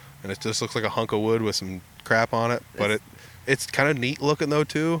weird, and it just looks like a hunk of wood with some crap on it. But it's kind of neat looking though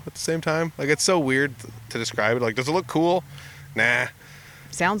too. At the same time, like it's so weird to describe it. Like, does it look cool? Nah.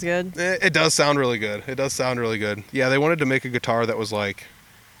 Sounds good. It does sound really good. It does sound really good. Yeah, they wanted to make a guitar that was like,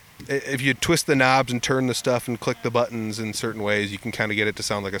 if you twist the knobs and turn the stuff and click the buttons in certain ways, you can kind of get it to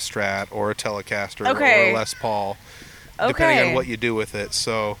sound like a Strat or a Telecaster or a Les Paul, depending on what you do with it.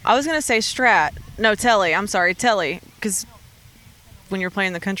 So I was gonna say Strat. No, Telly. I'm sorry, Telly, because when you're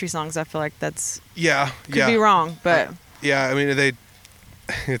playing the country songs, I feel like that's could be wrong, but yeah, I mean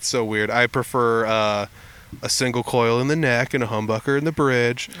it's so weird. I prefer a single coil in the neck and a humbucker in the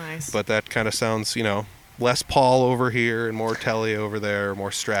bridge. Nice. But that kind of sounds, less Paul over here and more Telly over there, more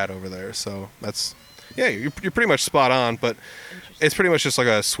Strat over there. So that's, you're pretty much spot on. But it's pretty much just like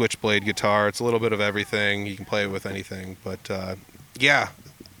a switchblade guitar. It's a little bit of everything. You can play it with anything. But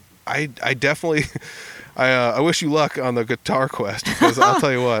I definitely I wish you luck on the Guitar Quest, because I'll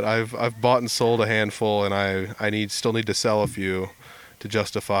tell you what, I've bought and sold a handful, and I still need to sell a few to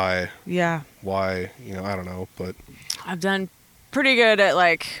justify why, I don't know, but I've done pretty good at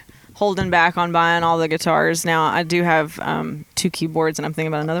like holding back on buying all the guitars. Now I do have 2 keyboards, and I'm thinking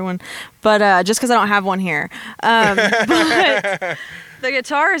about another one, but just because I don't have one here. But the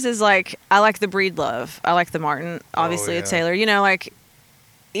guitars is like, I like the Breedlove, I like the Martin, obviously a Taylor. Like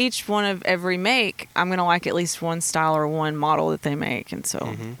each one of every make, I'm gonna like at least one style or one model that they make, and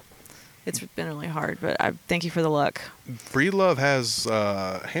so. It's been really hard, but I thank you for the luck. Breedlove has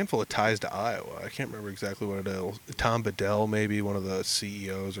a handful of ties to Iowa. I can't remember exactly what it is. Tom Bedell, maybe one of the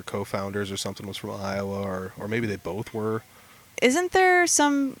CEOs or co-founders or something, was from Iowa, or maybe they both were. Isn't there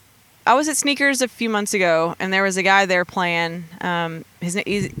some... I was at Sneakers a few months ago, and there was a guy there playing.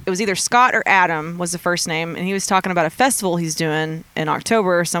 It was either Scott or Adam was the first name, and he was talking about a festival he's doing in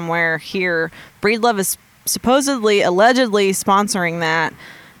October somewhere here. Breedlove is supposedly, allegedly sponsoring that,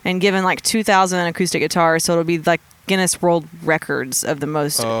 and given like 2,000 acoustic guitars, so it'll be like Guinness World Records of the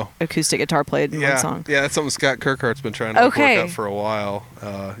most acoustic guitar played in one song. Yeah, that's something Scott Kirkhart's been trying to work out for a while.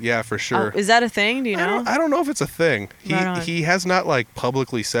 Yeah, for sure. Oh, is that a thing? Do you know? I don't know if it's a thing. He has not like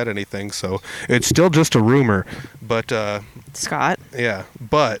publicly said anything, so it's still just a rumor. But Scott. Yeah,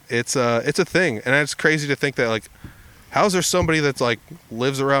 but it's a thing, and it's crazy to think that like, how's there somebody that's like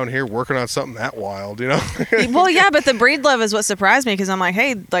lives around here working on something that wild, Well, yeah, but the Breedlove is what surprised me, because I'm like,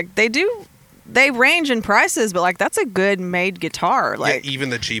 hey, like they range in prices, but like that's a good made guitar. Like even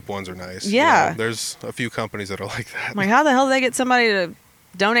the cheap ones are nice. Yeah, there's a few companies that are like that. I'm like, how the hell did they get somebody to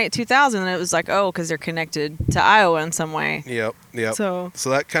donate 2,000? And it was like, because they're connected to Iowa in some way. Yep. So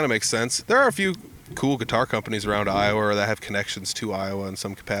that kind of makes sense. There are a few cool guitar companies around Iowa that have connections to Iowa in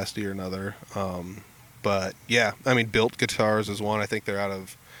some capacity or another. But yeah, I mean, Built Guitars is one. I think they're out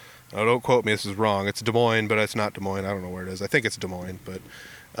of, don't quote me, this is wrong. It's Des Moines, but it's not Des Moines. I don't know where it is. I think it's Des Moines, but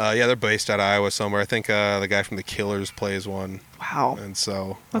they're based out of Iowa somewhere. I think the guy from the Killers plays one. Wow. And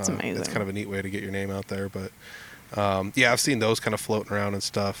so that's amazing. It's kind of a neat way to get your name out there. But I've seen those kind of floating around and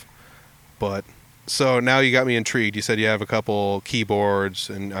stuff. But so now you got me intrigued. You said you have a couple keyboards,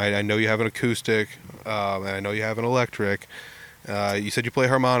 and I know you have an acoustic, and I know you have an electric. You said you play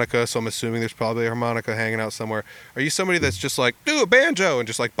harmonica, so I'm assuming there's probably a harmonica hanging out somewhere. Are you somebody that's just like, do a banjo and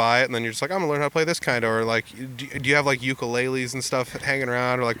just like buy it, and then you're just like, I'm gonna learn how to play this kind of, or like, do you have like ukuleles and stuff hanging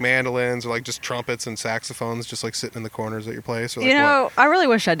around, or like mandolins, or like just trumpets and saxophones just like sitting in the corners at your place? Or like I really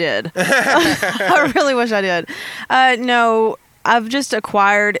wish I did. I really wish I did. No, I've just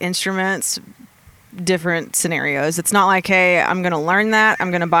acquired instruments, different scenarios. It's not like, hey, I'm gonna learn that,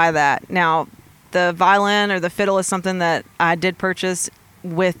 I'm gonna buy that. Now, the violin or the fiddle is something that I did purchase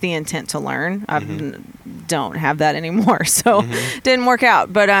with the intent to learn. I don't have that anymore, so didn't work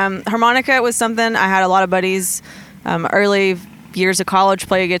out. But harmonica was something. I had a lot of buddies early years of college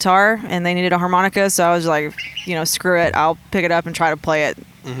play a guitar, and they needed a harmonica, so I was like, screw it, I'll pick it up and try to play it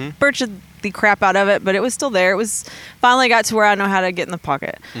butchered the crap out of it, but it was still there. It was finally got to where I know how to get in the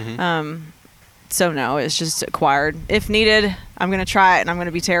pocket. So no, it's just acquired. If needed, I'm going to try it and I'm going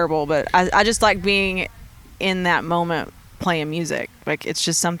to be terrible, but I just like being in that moment playing music. Like, it's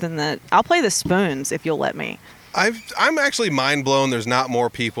just something that I'll play the spoons if you'll let me. I'm actually mind blown there's not more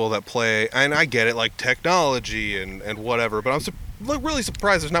people that play, and I get it, like technology and whatever, but I'm really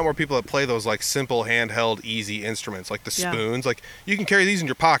surprised there's not more people that play those like simple handheld easy instruments like the spoons. Like, you can carry these in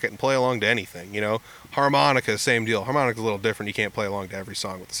your pocket and play along to anything, you know. Harmonica, same deal. Harmonica's a little different. You can't play along to every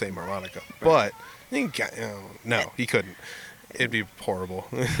song with the same harmonica. But you can, no, he couldn't. It'd be horrible.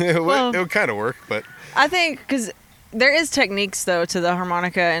 It would kind of work, but I think because there is techniques though to the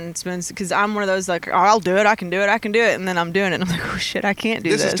harmonica and spoons, because I'm one of those like, oh, I'll do it, I can do it, and then I'm doing it and I'm like, oh shit, I can't do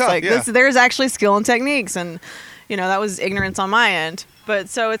this. This is tough, like yeah. there's actually skill and techniques, and that was ignorance on my end. But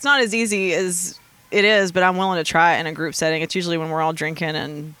so it's not as easy as it is, but I'm willing to try it in a group setting. It's usually when we're all drinking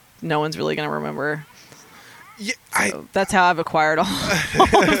and no one's really going to remember. Yeah, so that's how I've acquired all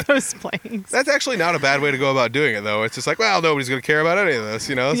of those playings. That's actually not a bad way to go about doing it, though. It's just like, well, nobody's going to care about any of this,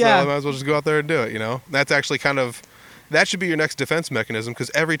 So I might as well just go out there and do it, That's actually that should be your next defense mechanism,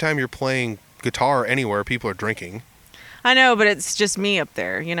 because every time you're playing guitar anywhere, people are drinking. I know, but it's just me up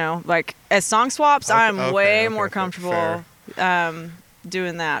there, Like, as song swaps, I'm way more comfortable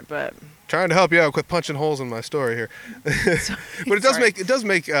doing that, but... Trying to help you out, quit punching holes in my story here. But it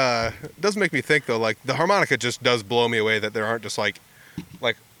does make me think though, like the harmonica just does blow me away that there aren't just like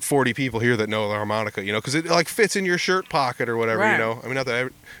 40 people here that know the harmonica, because it like fits in your shirt pocket or whatever, right. I mean, not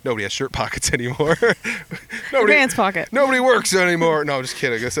that nobody has shirt pockets anymore. Pants pocket. Nobody works anymore. No, just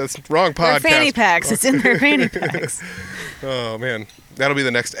kidding. I guess that's the wrong podcast. Their fanny packs. It's in their fanny packs. Oh man, that'll be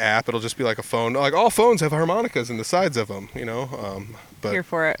the next app. It'll just be like a phone. Like all phones have harmonicas in the sides of them, But here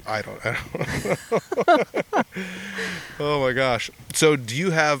for it. I don't Oh my gosh. So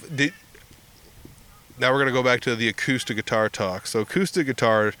now we're going to go back to the acoustic guitar talk. So acoustic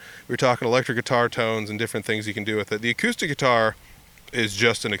guitar, we're talking electric guitar tones and different things you can do with it. The acoustic guitar is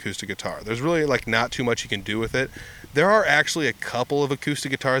just an acoustic guitar. There's really like not too much you can do with it. There are actually a couple of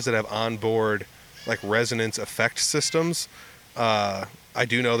acoustic guitars that have onboard like resonance effect systems. I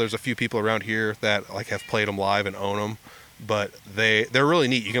do know there's a few people around here that like have played them live and own them. But they're really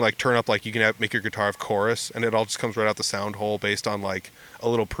neat. You can like turn up, like you can make your guitar have chorus, and it all just comes right out the sound hole based on like a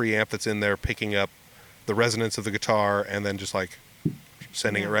little preamp that's in there picking up the resonance of the guitar and then just like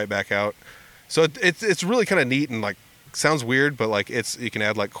sending it right back out. So it's really kind of neat and like sounds weird, but like you can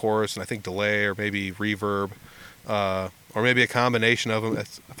add like chorus and I think delay or maybe reverb, or maybe a combination of them. I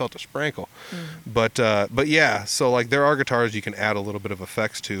felt a sprinkle, but yeah. So like there are guitars you can add a little bit of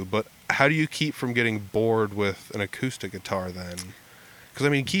effects to, but how do you keep from getting bored with an acoustic guitar then? Because I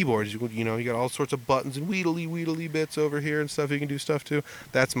mean, keyboards, you got all sorts of buttons and wheedly bits over here and stuff you can do stuff to.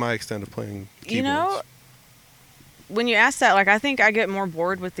 That's my extent of playing keyboards. When you ask that, like I think I get more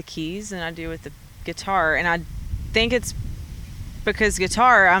bored with the keys than I do with the guitar, and I think it's because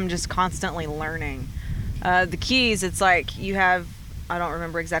guitar I'm just constantly learning. The keys, it's like you have, I don't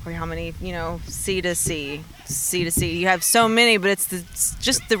remember exactly how many, C to C. You have so many, but it's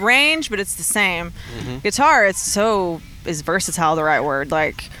just the range, but it's the same. Mm-hmm. Guitar, is versatile the right word?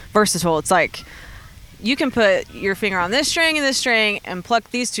 Like versatile. It's like you can put your finger on this string and this string and pluck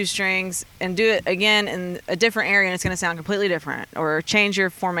these two strings and do it again in a different area and it's going to sound completely different, or change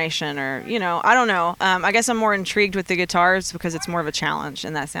your formation, or I don't know. I guess I'm more intrigued with the guitars because it's more of a challenge,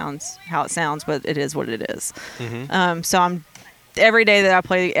 and that sounds how it sounds, but it is what it is. Mm-hmm. So I'm every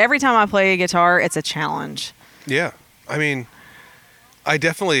time I play a guitar, it's a challenge. Yeah, I mean,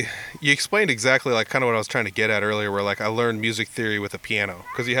 you explained exactly like kind of what I was trying to get at earlier, where like I learned music theory with a piano,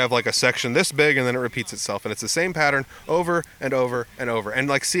 because you have like a section this big and then it repeats itself, and it's the same pattern over and over and over, and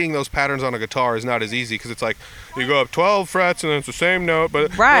like seeing those patterns on a guitar is not as easy, because it's like you go up 12 frets and then it's the same note, but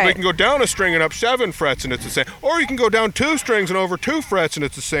you can go down a string and up 7 frets and it's the same, or you can go down 2 strings and over 2 frets and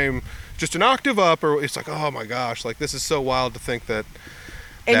it's the same, just an octave up, or it's like, oh my gosh, like this is so wild to think that.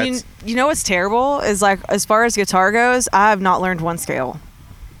 And you know what's terrible is, like, as far as guitar goes, I have not learned one scale.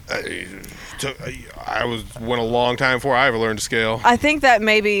 I went a long time before I ever learned to scale. I think that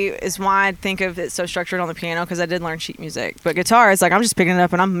maybe is why I think of it so structured on the piano, because I did learn sheet music. But guitar is like I'm just picking it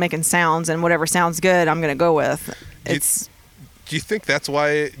up and I'm making sounds, and whatever sounds good, I'm going to go with. Do you think that's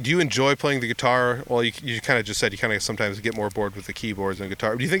why? Do you enjoy playing the guitar? Well, you kind of just said you kind of sometimes get more bored with the keyboards than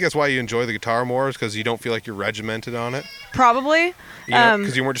guitar. Do you think that's why you enjoy the guitar more? Is because you don't feel like you're regimented on it? Probably.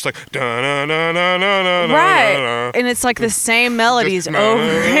 Because you weren't just like da-na-na-na-na-na-na. Right. And it's like the same melodies over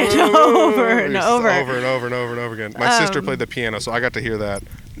and over and over. Over and over and over and over again. My sister played the piano, so I got to hear that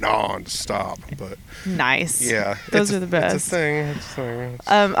non-stop. But Nice. yeah, Those are the best. It's a thing. It's a thing.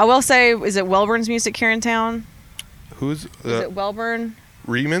 I will say, is it Welburn's Music here in town? Who's Is it Welburn?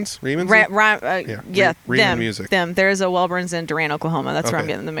 Reeman's? Yeah, Reeman Music. Them. There is a Welburn's in Durant, Oklahoma. That's where I'm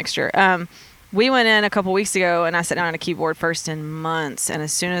Okay. getting the mixture. We went in a couple weeks ago, and I sat down on a keyboard first in months. And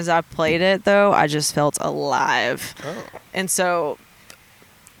as soon as I played it, though, I just felt alive. Oh. And so,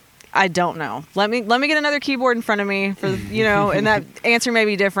 I don't know. Let me get another keyboard in front of me for and that answer may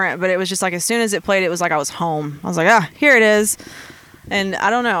be different. But it was just like as soon as it played, it was like I was home. I was like, here it is. And I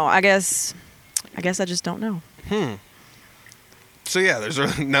don't know. I guess I just don't know. So yeah, there's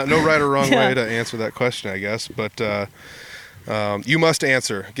no right or wrong Yeah. way to answer that question, I guess. But you must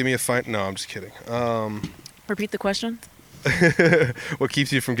answer. Give me a fine. No, I'm just kidding. Repeat the question. What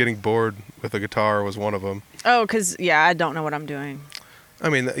keeps you from getting bored with a guitar was one of them. Oh, because I don't know what I'm doing. I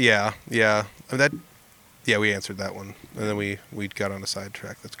mean, yeah. I mean, we answered that one, and then we got on a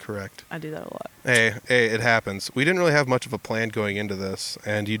sidetrack. That's correct. I do that a lot. Hey, it happens. We didn't really have much of a plan going into this,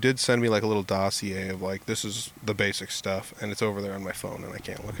 and you did send me like a little dossier of like this is the basic stuff, and it's over there on my phone, and I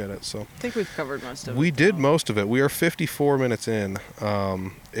can't look at it. So I think we've covered most of it. we did most of it. We are 54 minutes in.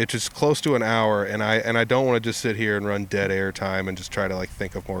 It's just close to an hour, and I don't want to just sit here and run dead air time and just try to like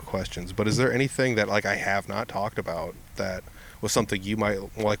think of more questions. But is there anything that like I have not talked about that was something you might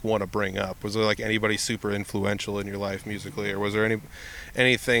like want to bring up? Was there like anybody super influential in your life musically, or was there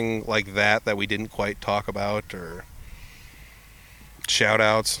anything like that we didn't quite talk about, or shout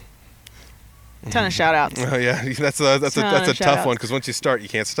outs? Ton of shout outs. Oh yeah, that's a tough shout-outs. one because once you start, you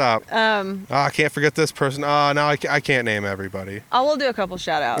can't stop. I I can't forget this person. Now I can't name everybody. will do a couple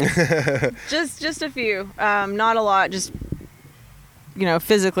shout outs. just a few. Not a lot. Just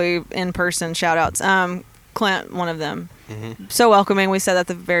physically in person shout outs. Clint, one of them. So welcoming. We said that at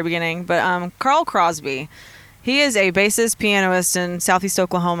the very beginning. But Carl Crosby, he is a bassist, pianist in Southeast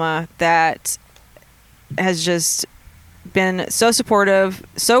Oklahoma that has just been so supportive,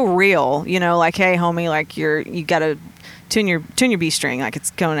 so real. Like, hey, homie, like you gotta tune your B string, like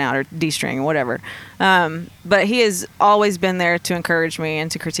it's going out, or D string, or whatever. But he has always been there to encourage me and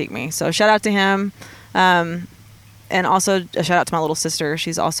to critique me. So shout out to him. And also a shout out to my little sister.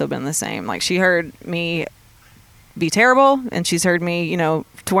 She's also been the same. Like, she heard me be terrible, and she's heard me, to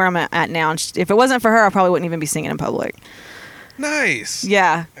where I'm at now. And if it wasn't for her, I probably wouldn't even be singing in public. Nice.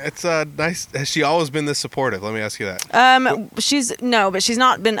 Yeah. It's nice. Has she always been this supportive? Let me ask you that. But she's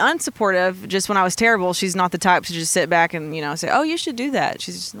not been unsupportive. Just when I was terrible, she's not the type to just sit back and, say, oh, you should do that.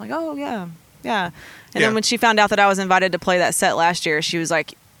 She's just like, oh, yeah. And then when she found out that I was invited to play that set last year, she was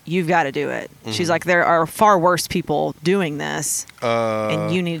like, you've got to do it. She's like, there are far worse people doing this,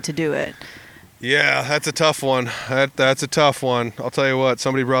 and you need to do it. Yeah, that's a tough one. That's a tough one. I'll tell you what.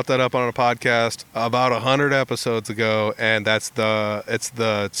 Somebody brought that up on a podcast about 100 episodes ago, and it's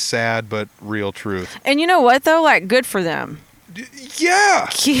the sad but real truth. And you know what though? Like, good for them. Yeah.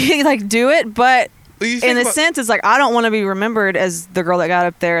 Like, do it, but You think in a about- sense, it's like, I don't want to be remembered as the girl that got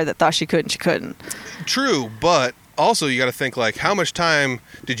up there that thought she couldn't. True, but also you got to think like, how much time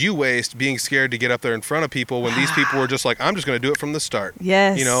did you waste being scared to get up there in front of people when these people were just like, I'm just going to do it from the start.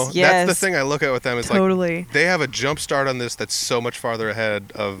 Yes. That's the thing I look at with them. Is Totally. like they have a jump start on this that's so much farther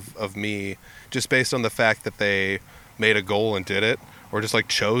ahead of me, just based on the fact that they made a goal and did it, or just like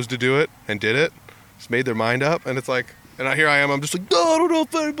chose to do it and did it, just made their mind up, and it's like. And here I am. I'm just like, no, I don't know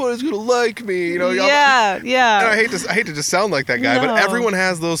if anybody's gonna like me. Yeah. And I hate to just sound like that guy, No. but everyone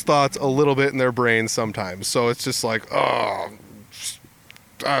has those thoughts a little bit in their brain sometimes. So it's just like,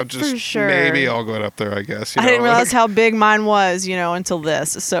 just For sure. maybe I'll go up there. I guess. I didn't realize how big mine was, until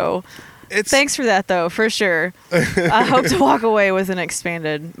this. So thanks for that, though, for sure. I hope to walk away with an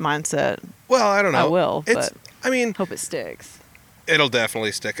expanded mindset. Well, I don't know. I will, but hope it sticks. It'll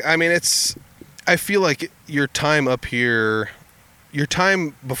definitely stick. I mean, I feel like your time up here, your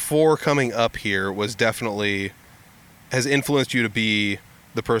time before coming up here has influenced you to be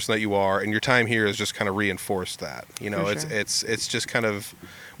the person that you are, and your time here has just kind of reinforced that. For sure. It's just kind of,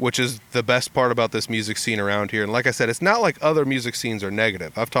 which is the best part about this music scene around here. And like I said, it's not like other music scenes are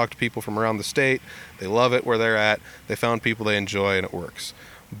negative. I've talked to people from around the state. They love it where they're at. They found people they enjoy, and it works.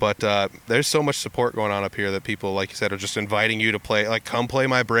 But there's so much support going on up here that people, like you said, are just inviting you to play. Like, come play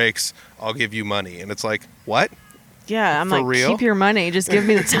my breaks. I'll give you money. And it's like, what? Yeah, I'm For like, real? keep your money. Just give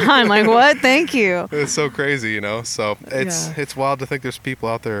me the time. Like, what? Thank you. It's so crazy, So Yeah. it's wild to think there's people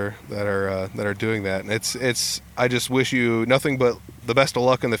out there that are doing that. And it's I just wish you nothing but the best of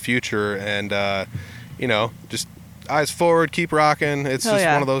luck in the future. And just eyes forward, keep rocking. It's Hell just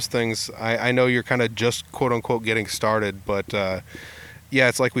yeah. one of those things. I know you're kind of just quote unquote getting started, but yeah,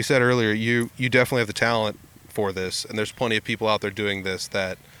 it's like we said earlier. You definitely have the talent for this, and there's plenty of people out there doing this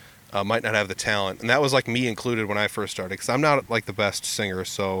that might not have the talent, and that was like me included when I first started, because I'm not like the best singer.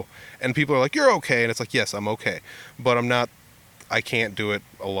 So, and people are like, "You're okay," and it's like, yes, I'm okay, but I'm not. I can't do it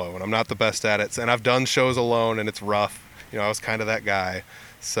alone. I'm not the best at it, and I've done shows alone, and it's rough. You know, I was kind of that guy.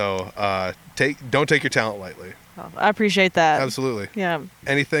 So don't take your talent lightly. Well, I appreciate that. Absolutely. Yeah.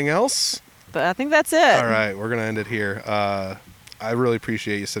 Anything else? But I think that's it. All right, we're gonna end it here. I really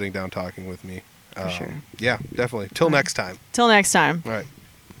appreciate you sitting down talking with me. For sure. Yeah, definitely. Till next time. Till next time. All right.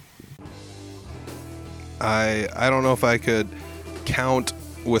 I don't know if I could count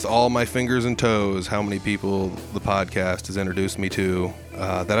with all my fingers and toes how many people the podcast has introduced me to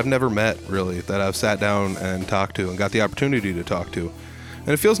that I've never met, really, that I've sat down and talked to and got the opportunity to talk to. And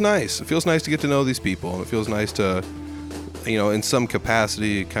it feels nice. It feels nice to get to know these people, and it feels nice to, you know, in some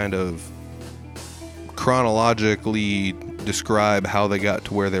capacity, kind of chronologically describe how they got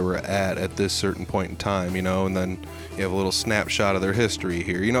to where they were at this certain point in time, you know, and then you have a little snapshot of their history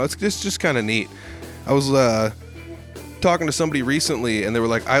here. You know, it's just kind of neat. I was talking to somebody recently, and they were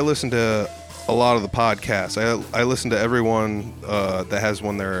like, I listen to a lot of the podcasts. I listen to everyone that has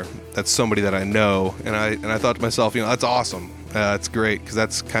one there that's somebody that I know, and I thought to myself, you know, that's awesome. It's great, because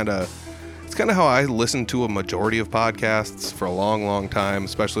it's kind of how I listened to a majority of podcasts for a long, long time,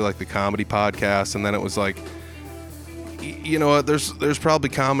 especially like the comedy podcasts. And then it was like, you know what, there's probably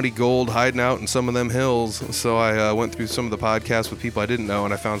comedy gold hiding out in some of them hills. So I went through some of the podcasts with people I didn't know,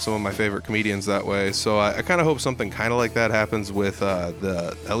 and I found some of my favorite comedians that way. So I kind of hope something kind of like that happens with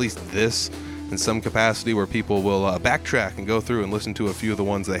at least this in some capacity, where people will backtrack and go through and listen to a few of the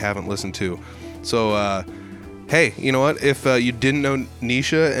ones they haven't listened to. So hey, you know what? If you didn't know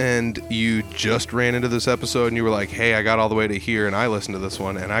Nisha and you just ran into this episode and you were like, hey, I got all the way to here and I listened to this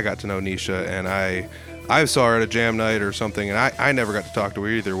one and I got to know Nisha and I saw her at a jam night or something and I never got to talk to her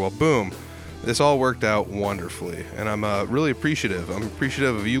either. Well, boom. This all worked out wonderfully, and I'm really appreciative. I'm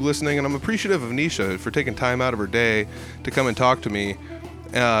appreciative of you listening, and I'm appreciative of Nisha for taking time out of her day to come and talk to me.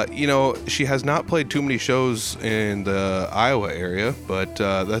 You know, she has not played too many shows in the Iowa area, but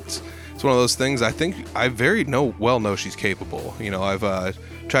it's one of those things. I think I well know she's capable. You know, I've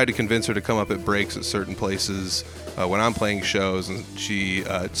tried to convince her to come up at breaks at certain places when I'm playing shows, and she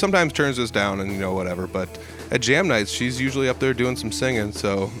sometimes turns us down and, you know, whatever. But at jam nights, she's usually up there doing some singing.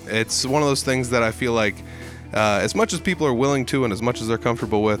 So it's one of those things that I feel like as much as people are willing to and as much as they're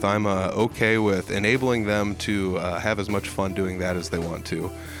comfortable with, I'm okay with enabling them to have as much fun doing that as they want to,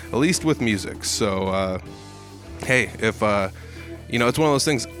 at least with music. So, hey, if you know, it's one of those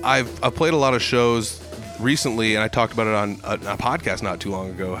things. I've played a lot of shows recently, and I talked about it on a podcast not too long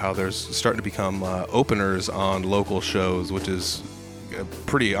ago, how there's starting to become openers on local shows, which is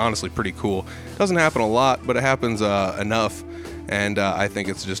honestly pretty cool. It doesn't happen a lot, but it happens enough, and I think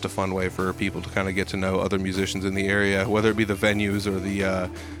it's just a fun way for people to kind of get to know other musicians in the area, whether it be the venues or the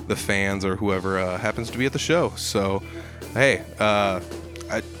fans or whoever happens to be at the show. So, hey,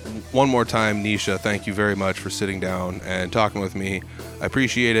 one more time, Nisha, thank you very much for sitting down and talking with me. I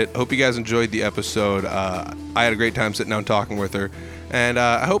appreciate it. Hope you guys enjoyed the episode. I had a great time sitting down talking with her, and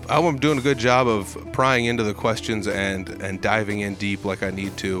I hope I'm doing a good job of prying into the questions and diving in deep like I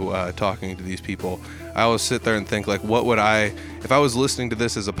need to, talking to these people. I always sit there and think, like, what would if I was listening to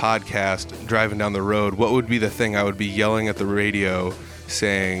this as a podcast driving down the road, what would be the thing I would be yelling at the radio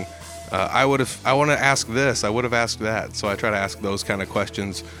saying, I want to ask this, I would have asked that. So I try to ask those kind of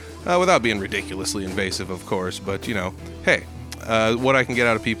questions without being ridiculously invasive, of course. But, you know, hey, what I can get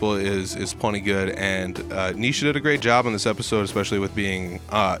out of people is plenty good. And Nisha did a great job on this episode, especially with being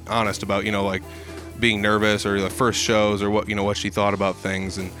honest about, you know, like being nervous or the first shows or what she thought about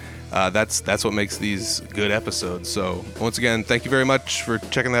things. And that's what makes these good episodes. So once again, thank you very much for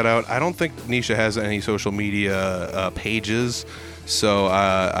checking that out. I don't think Nisha has any social media pages. So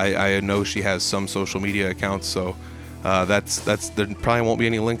I know she has some social media accounts, so there probably won't be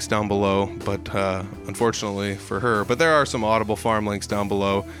any links down below, but unfortunately for her. But there are some Audible Farm links down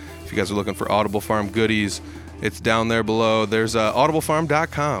below. If you guys are looking for Audible Farm goodies, it's down there below. There's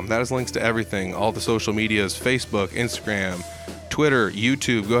audiblefarm.com. That has links to everything, all the social medias, Facebook, Instagram, Twitter,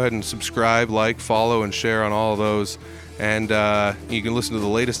 YouTube. Go ahead and subscribe, like, follow, and share on all of those. And you can listen to the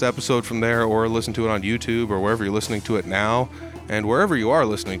latest episode from there, or listen to it on YouTube or wherever you're listening to it now. And wherever you are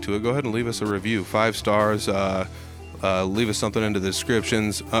listening to it, go ahead and leave us a review. 5 stars. Leave us something in the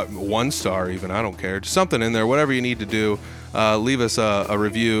descriptions. 1 star even. I don't care. Just something in there. Whatever you need to do. Leave us a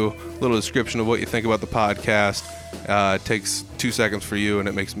review, a little description of what you think about the podcast. It takes 2 seconds for you, and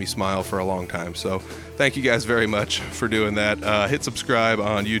it makes me smile for a long time. So thank you guys very much for doing that. Hit subscribe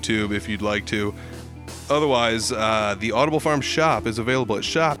on YouTube if you'd like to. Otherwise, the Audible Farm shop is available at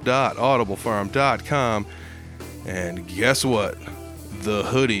shop.audiblefarm.com. And guess what? The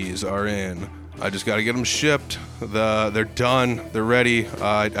hoodies are in. I just got to get them shipped. They're done. They're ready.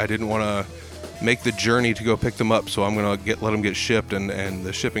 I didn't want to make the journey to go pick them up, so I'm going to let them get shipped, and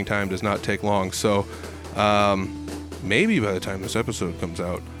the shipping time does not take long. So maybe by the time this episode comes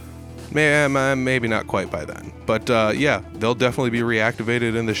out, maybe not quite by then. But yeah, they'll definitely be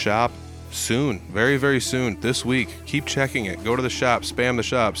reactivated in the shop soon. Very, very soon. This week. Keep checking it. Go to the shop. Spam the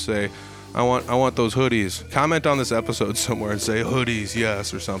shop. Say, I want those hoodies. Comment on this episode somewhere and say hoodies,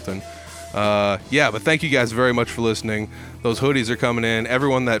 yes, or something. Yeah, but thank you guys very much for listening. Those hoodies are coming in.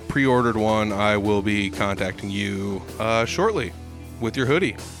 Everyone that pre-ordered one, I will be contacting you shortly with your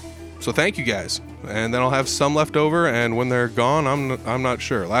hoodie. So thank you guys. And then I'll have some left over, and when they're gone, I'm not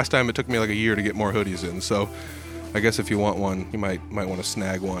sure. Last time it took me like a year to get more hoodies in, so I guess if you want one, you might want to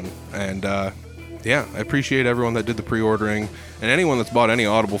snag one. And yeah, I appreciate everyone that did the pre-ordering and anyone that's bought any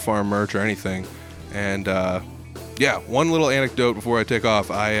Audible Farm merch or anything. And yeah, one little anecdote before I take off.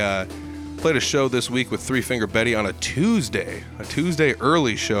 I played a show this week with Three Finger Betty on a Tuesday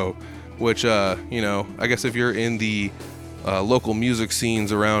early show, which you know, I guess if you're in the local music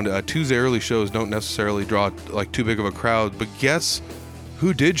scenes around, Tuesday early shows don't necessarily draw like too big of a crowd. But guess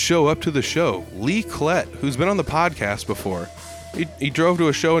who did show up to the show? Lee Klett, who's been on the podcast before. He drove to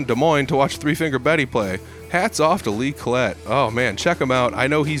a show in Des Moines to watch Three Finger Betty play. Hats off to Lee Klett. Oh man, check him out. I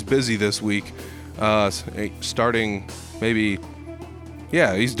know he's busy this week, starting maybe.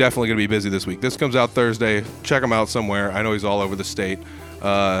 Yeah, he's definitely going to be busy this week. This comes out Thursday. Check him out somewhere. I know he's all over the state.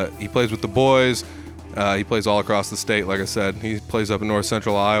 He plays with the boys. He plays all across the state, like I said. He plays up in north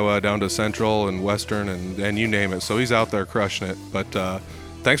central Iowa, down to central and western, and you name it. So he's out there crushing it. But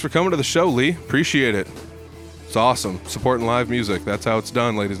thanks for coming to the show, Lee. Appreciate it. It's awesome. Supporting live music. That's how it's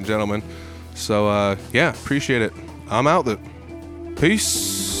done, ladies and gentlemen. So, yeah, appreciate it. I'm out.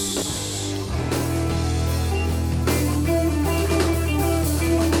 Peace.